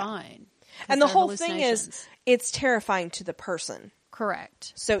 It's fine. And the whole thing is, it's terrifying to the person.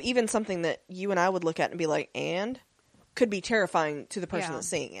 Correct. So even something that you and I would look at and be like, and? Could be terrifying to the person that's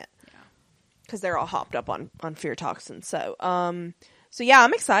seeing it. Yeah. Because they're all hopped up on fear toxins. So, so yeah,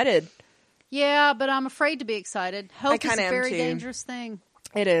 I'm excited. Yeah, but I'm afraid to be excited. Hope is a very too. dangerous thing.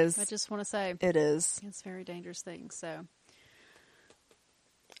 It is. I just want to say. It is. It's a very dangerous thing, so.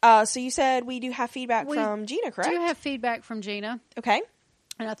 So you said we do have feedback from Gina, correct? We do have feedback from Gina. Okay.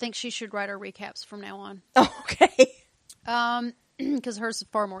 And I think she should write our recaps from now on. Oh, okay. Because hers is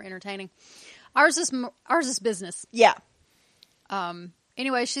far more entertaining. Ours is business. Yeah.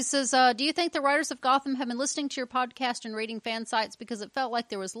 Anyway, she says, do you think the writers of Gotham have been listening to your podcast and reading fan sites because it felt like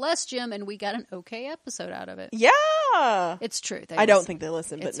there was less Jim and we got an okay episode out of it? Yeah. It's true. I don't think they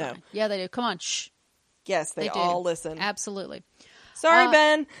listen, but no. Fine. Yeah, they do. Come on. Shh. Yes, they all listen. Absolutely. Sorry,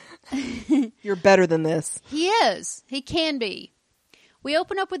 Ben. You're better than this. He is. He can be. We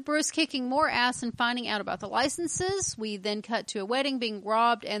open up with Bruce kicking more ass and finding out about the licenses. We then cut to a wedding being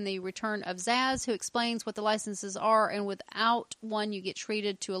robbed and the return of Zsasz, who explains what the licenses are, and without one, you get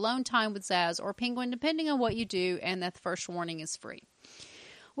treated to alone time with Zsasz or Penguin, depending on what you do, and that the first warning is free.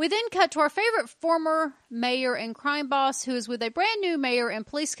 We then cut to our favorite former mayor and crime boss, who is with a brand new mayor and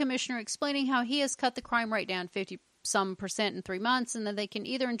police commissioner, explaining how he has cut the crime rate down 50% in 3 months, and that they can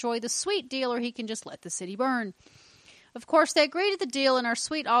either enjoy the sweet deal or he can just let the city burn. Of course, they agree to the deal, and our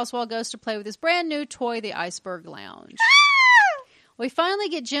sweet Oswald goes to play with his brand new toy, the Iceberg Lounge. We finally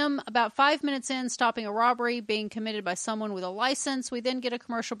get Jim about 5 minutes in, stopping a robbery being committed by someone with a license. We then get a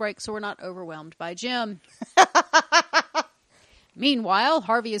commercial break, so we're not overwhelmed by Jim. Meanwhile,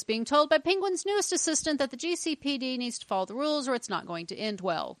 Harvey is being told by Penguin's newest assistant that the GCPD needs to follow the rules or it's not going to end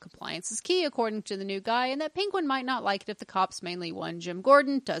well. Compliance is key, according to the new guy, and that Penguin might not like it if the cops, mainly one Jim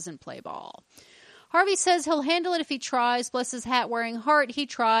Gordon, doesn't play ball. Harvey says he'll handle it if he tries. Bless his hat-wearing heart, he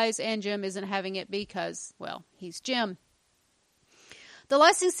tries, and Jim isn't having it because, well, he's Jim. The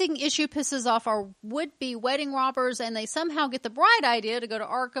licensing issue pisses off our would-be wedding robbers, and they somehow get the bright idea to go to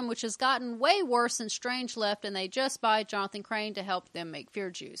Arkham, which has gotten way worse since Strange left, and they just buy Jonathan Crane to help them make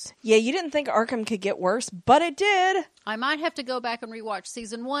Fear Juice. Yeah, you didn't think Arkham could get worse, but it did. I might have to go back and rewatch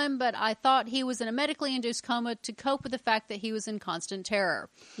season 1, but I thought he was in a medically induced coma to cope with the fact that he was in constant terror.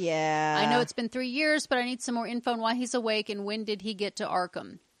 Yeah. I know it's been 3 years, but I need some more info on why he's awake and when did he get to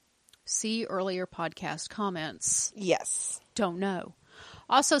Arkham. See earlier podcast comments. Yes. Don't know.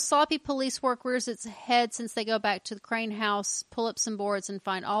 Also, sloppy police work rears its head since they go back to the Crane house, pull up some boards, and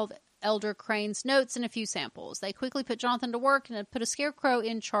find all of Elder Crane's notes and a few samples. They quickly put Jonathan to work and put a scarecrow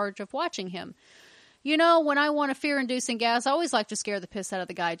in charge of watching him. You know, when I want a fear-inducing gas, I always like to scare the piss out of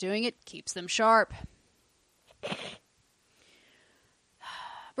the guy doing it. Keeps them sharp.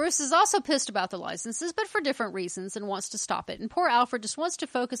 Bruce is also pissed about the licenses, but for different reasons, and wants to stop it. And poor Alfred just wants to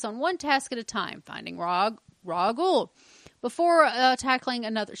focus on one task at a time, finding Ra's al Ghul. Before tackling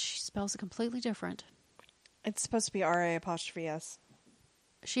another... She spells it completely different. It's supposed to be R-A-apostrophe-S.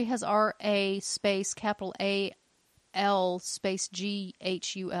 She has R-A space capital A-L space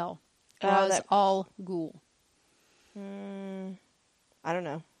G-H-U-L. Ra's al Ghul. I don't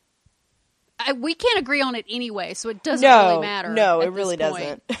know. We can't agree on it anyway, so it doesn't really matter. No, it really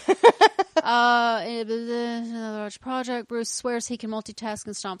doesn't. Another large project. Bruce swears he can multitask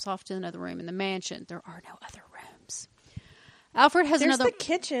and stomps off to another room in the mansion. There are no other rooms. Alfred has There's another... the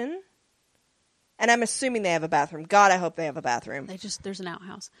kitchen. And I'm assuming they have a bathroom. God, I hope they have a bathroom. There's an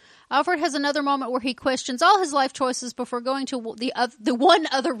outhouse. Alfred has another moment where he questions all his life choices before going to the one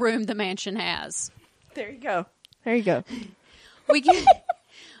other room the mansion has. There you go. There you go.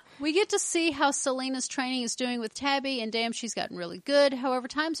 We get to see how Selena's training is doing with Tabby, and damn, she's gotten really good. However,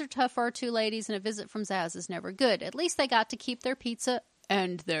 times are tough for our two ladies, and a visit from Zaz is never good. At least they got to keep their pizza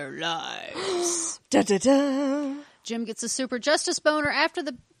and their lives. Da da da. Jim gets a super justice boner after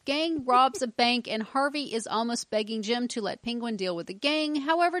the gang robs a bank, and Harvey is almost begging Jim to let Penguin deal with the gang.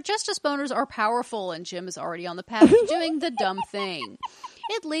 However, justice boners are powerful, and Jim is already on the path of doing the dumb thing.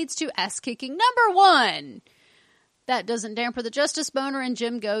 It leads to ass-kicking number 1. That doesn't damper the justice boner, and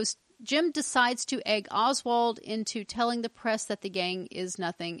Jim decides to egg Oswald into telling the press that the gang is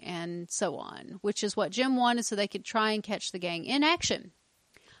nothing, and so on, which is what Jim wanted so they could try and catch the gang in action.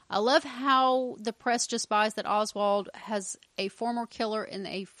 I love how the press just buys that Oswald has a former killer in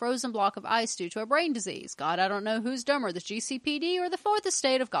a frozen block of ice due to a brain disease. God, I don't know who's dumber, the GCPD or the Fourth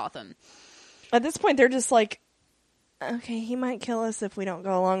Estate of Gotham. At this point, they're just like, okay, he might kill us if we don't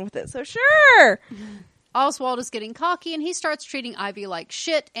go along with it, so sure! Oswald is getting cocky, and he starts treating Ivy like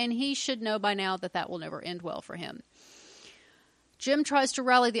shit, and he should know by now that will never end well for him. Jim tries to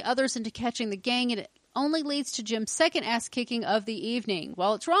rally the others into catching the gang, and it only leads to Jim's second ass-kicking of the evening.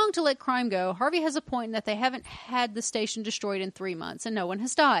 While it's wrong to let crime go, Harvey has a point in that they haven't had the station destroyed in 3 months, and no one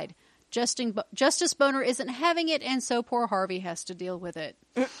has died. Justice Boner isn't having it, and so poor Harvey has to deal with it.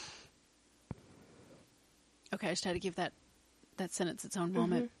 Okay, I just had to give that sentence its own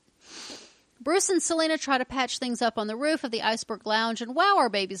moment. Bruce and Selena try to patch things up on the roof of the Iceberg Lounge, and wow, our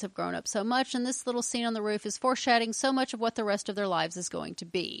babies have grown up so much, and this little scene on the roof is foreshadowing so much of what the rest of their lives is going to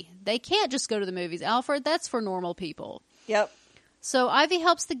be. They can't just go to the movies, Alfred. That's for normal people. Yep. So Ivy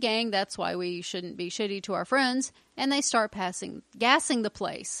helps the gang, that's why we shouldn't be shitty to our friends, and they start gassing the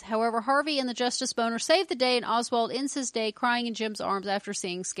place. However, Harvey and the Justice Boner save the day, and Oswald ends his day crying in Jim's arms after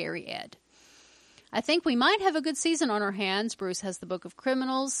seeing Scary Ed. I think we might have a good season on our hands. Bruce has the Book of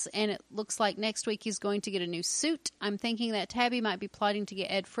Criminals, and it looks like next week he's going to get a new suit. I'm thinking that Tabby might be plotting to get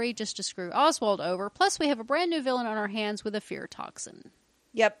Ed free just to screw Oswald over. Plus, we have a brand new villain on our hands with a fear toxin.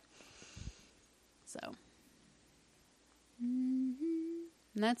 Yep. So. And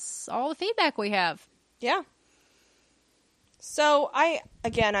that's all the feedback we have. Yeah. So,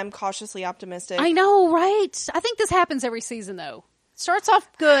 I'm cautiously optimistic. I know, right? I think this happens every season, though. Starts off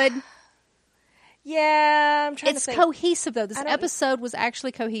good. Yeah, I'm trying to think. It's cohesive, though. This episode was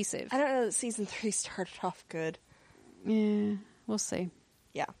actually cohesive. I don't know that season 3 started off good. Yeah, we'll see.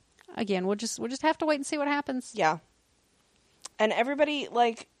 Yeah. Again, we'll just have to wait and see what happens. Yeah. And everybody,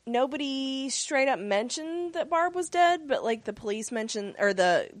 nobody straight up mentioned that Barb was dead, but, the police mentioned, or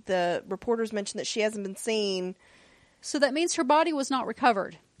the reporters mentioned that she hasn't been seen. So that means her body was not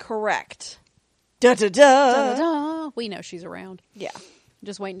recovered. Correct. Da-da-da! Da-da-da. We know she's around. Yeah.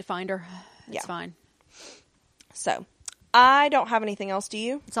 Just waiting to find her. It's fine. So, I don't have anything else. Do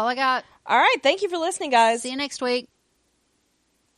you? That's all I got. All right. Thank you for listening, guys. See you next week.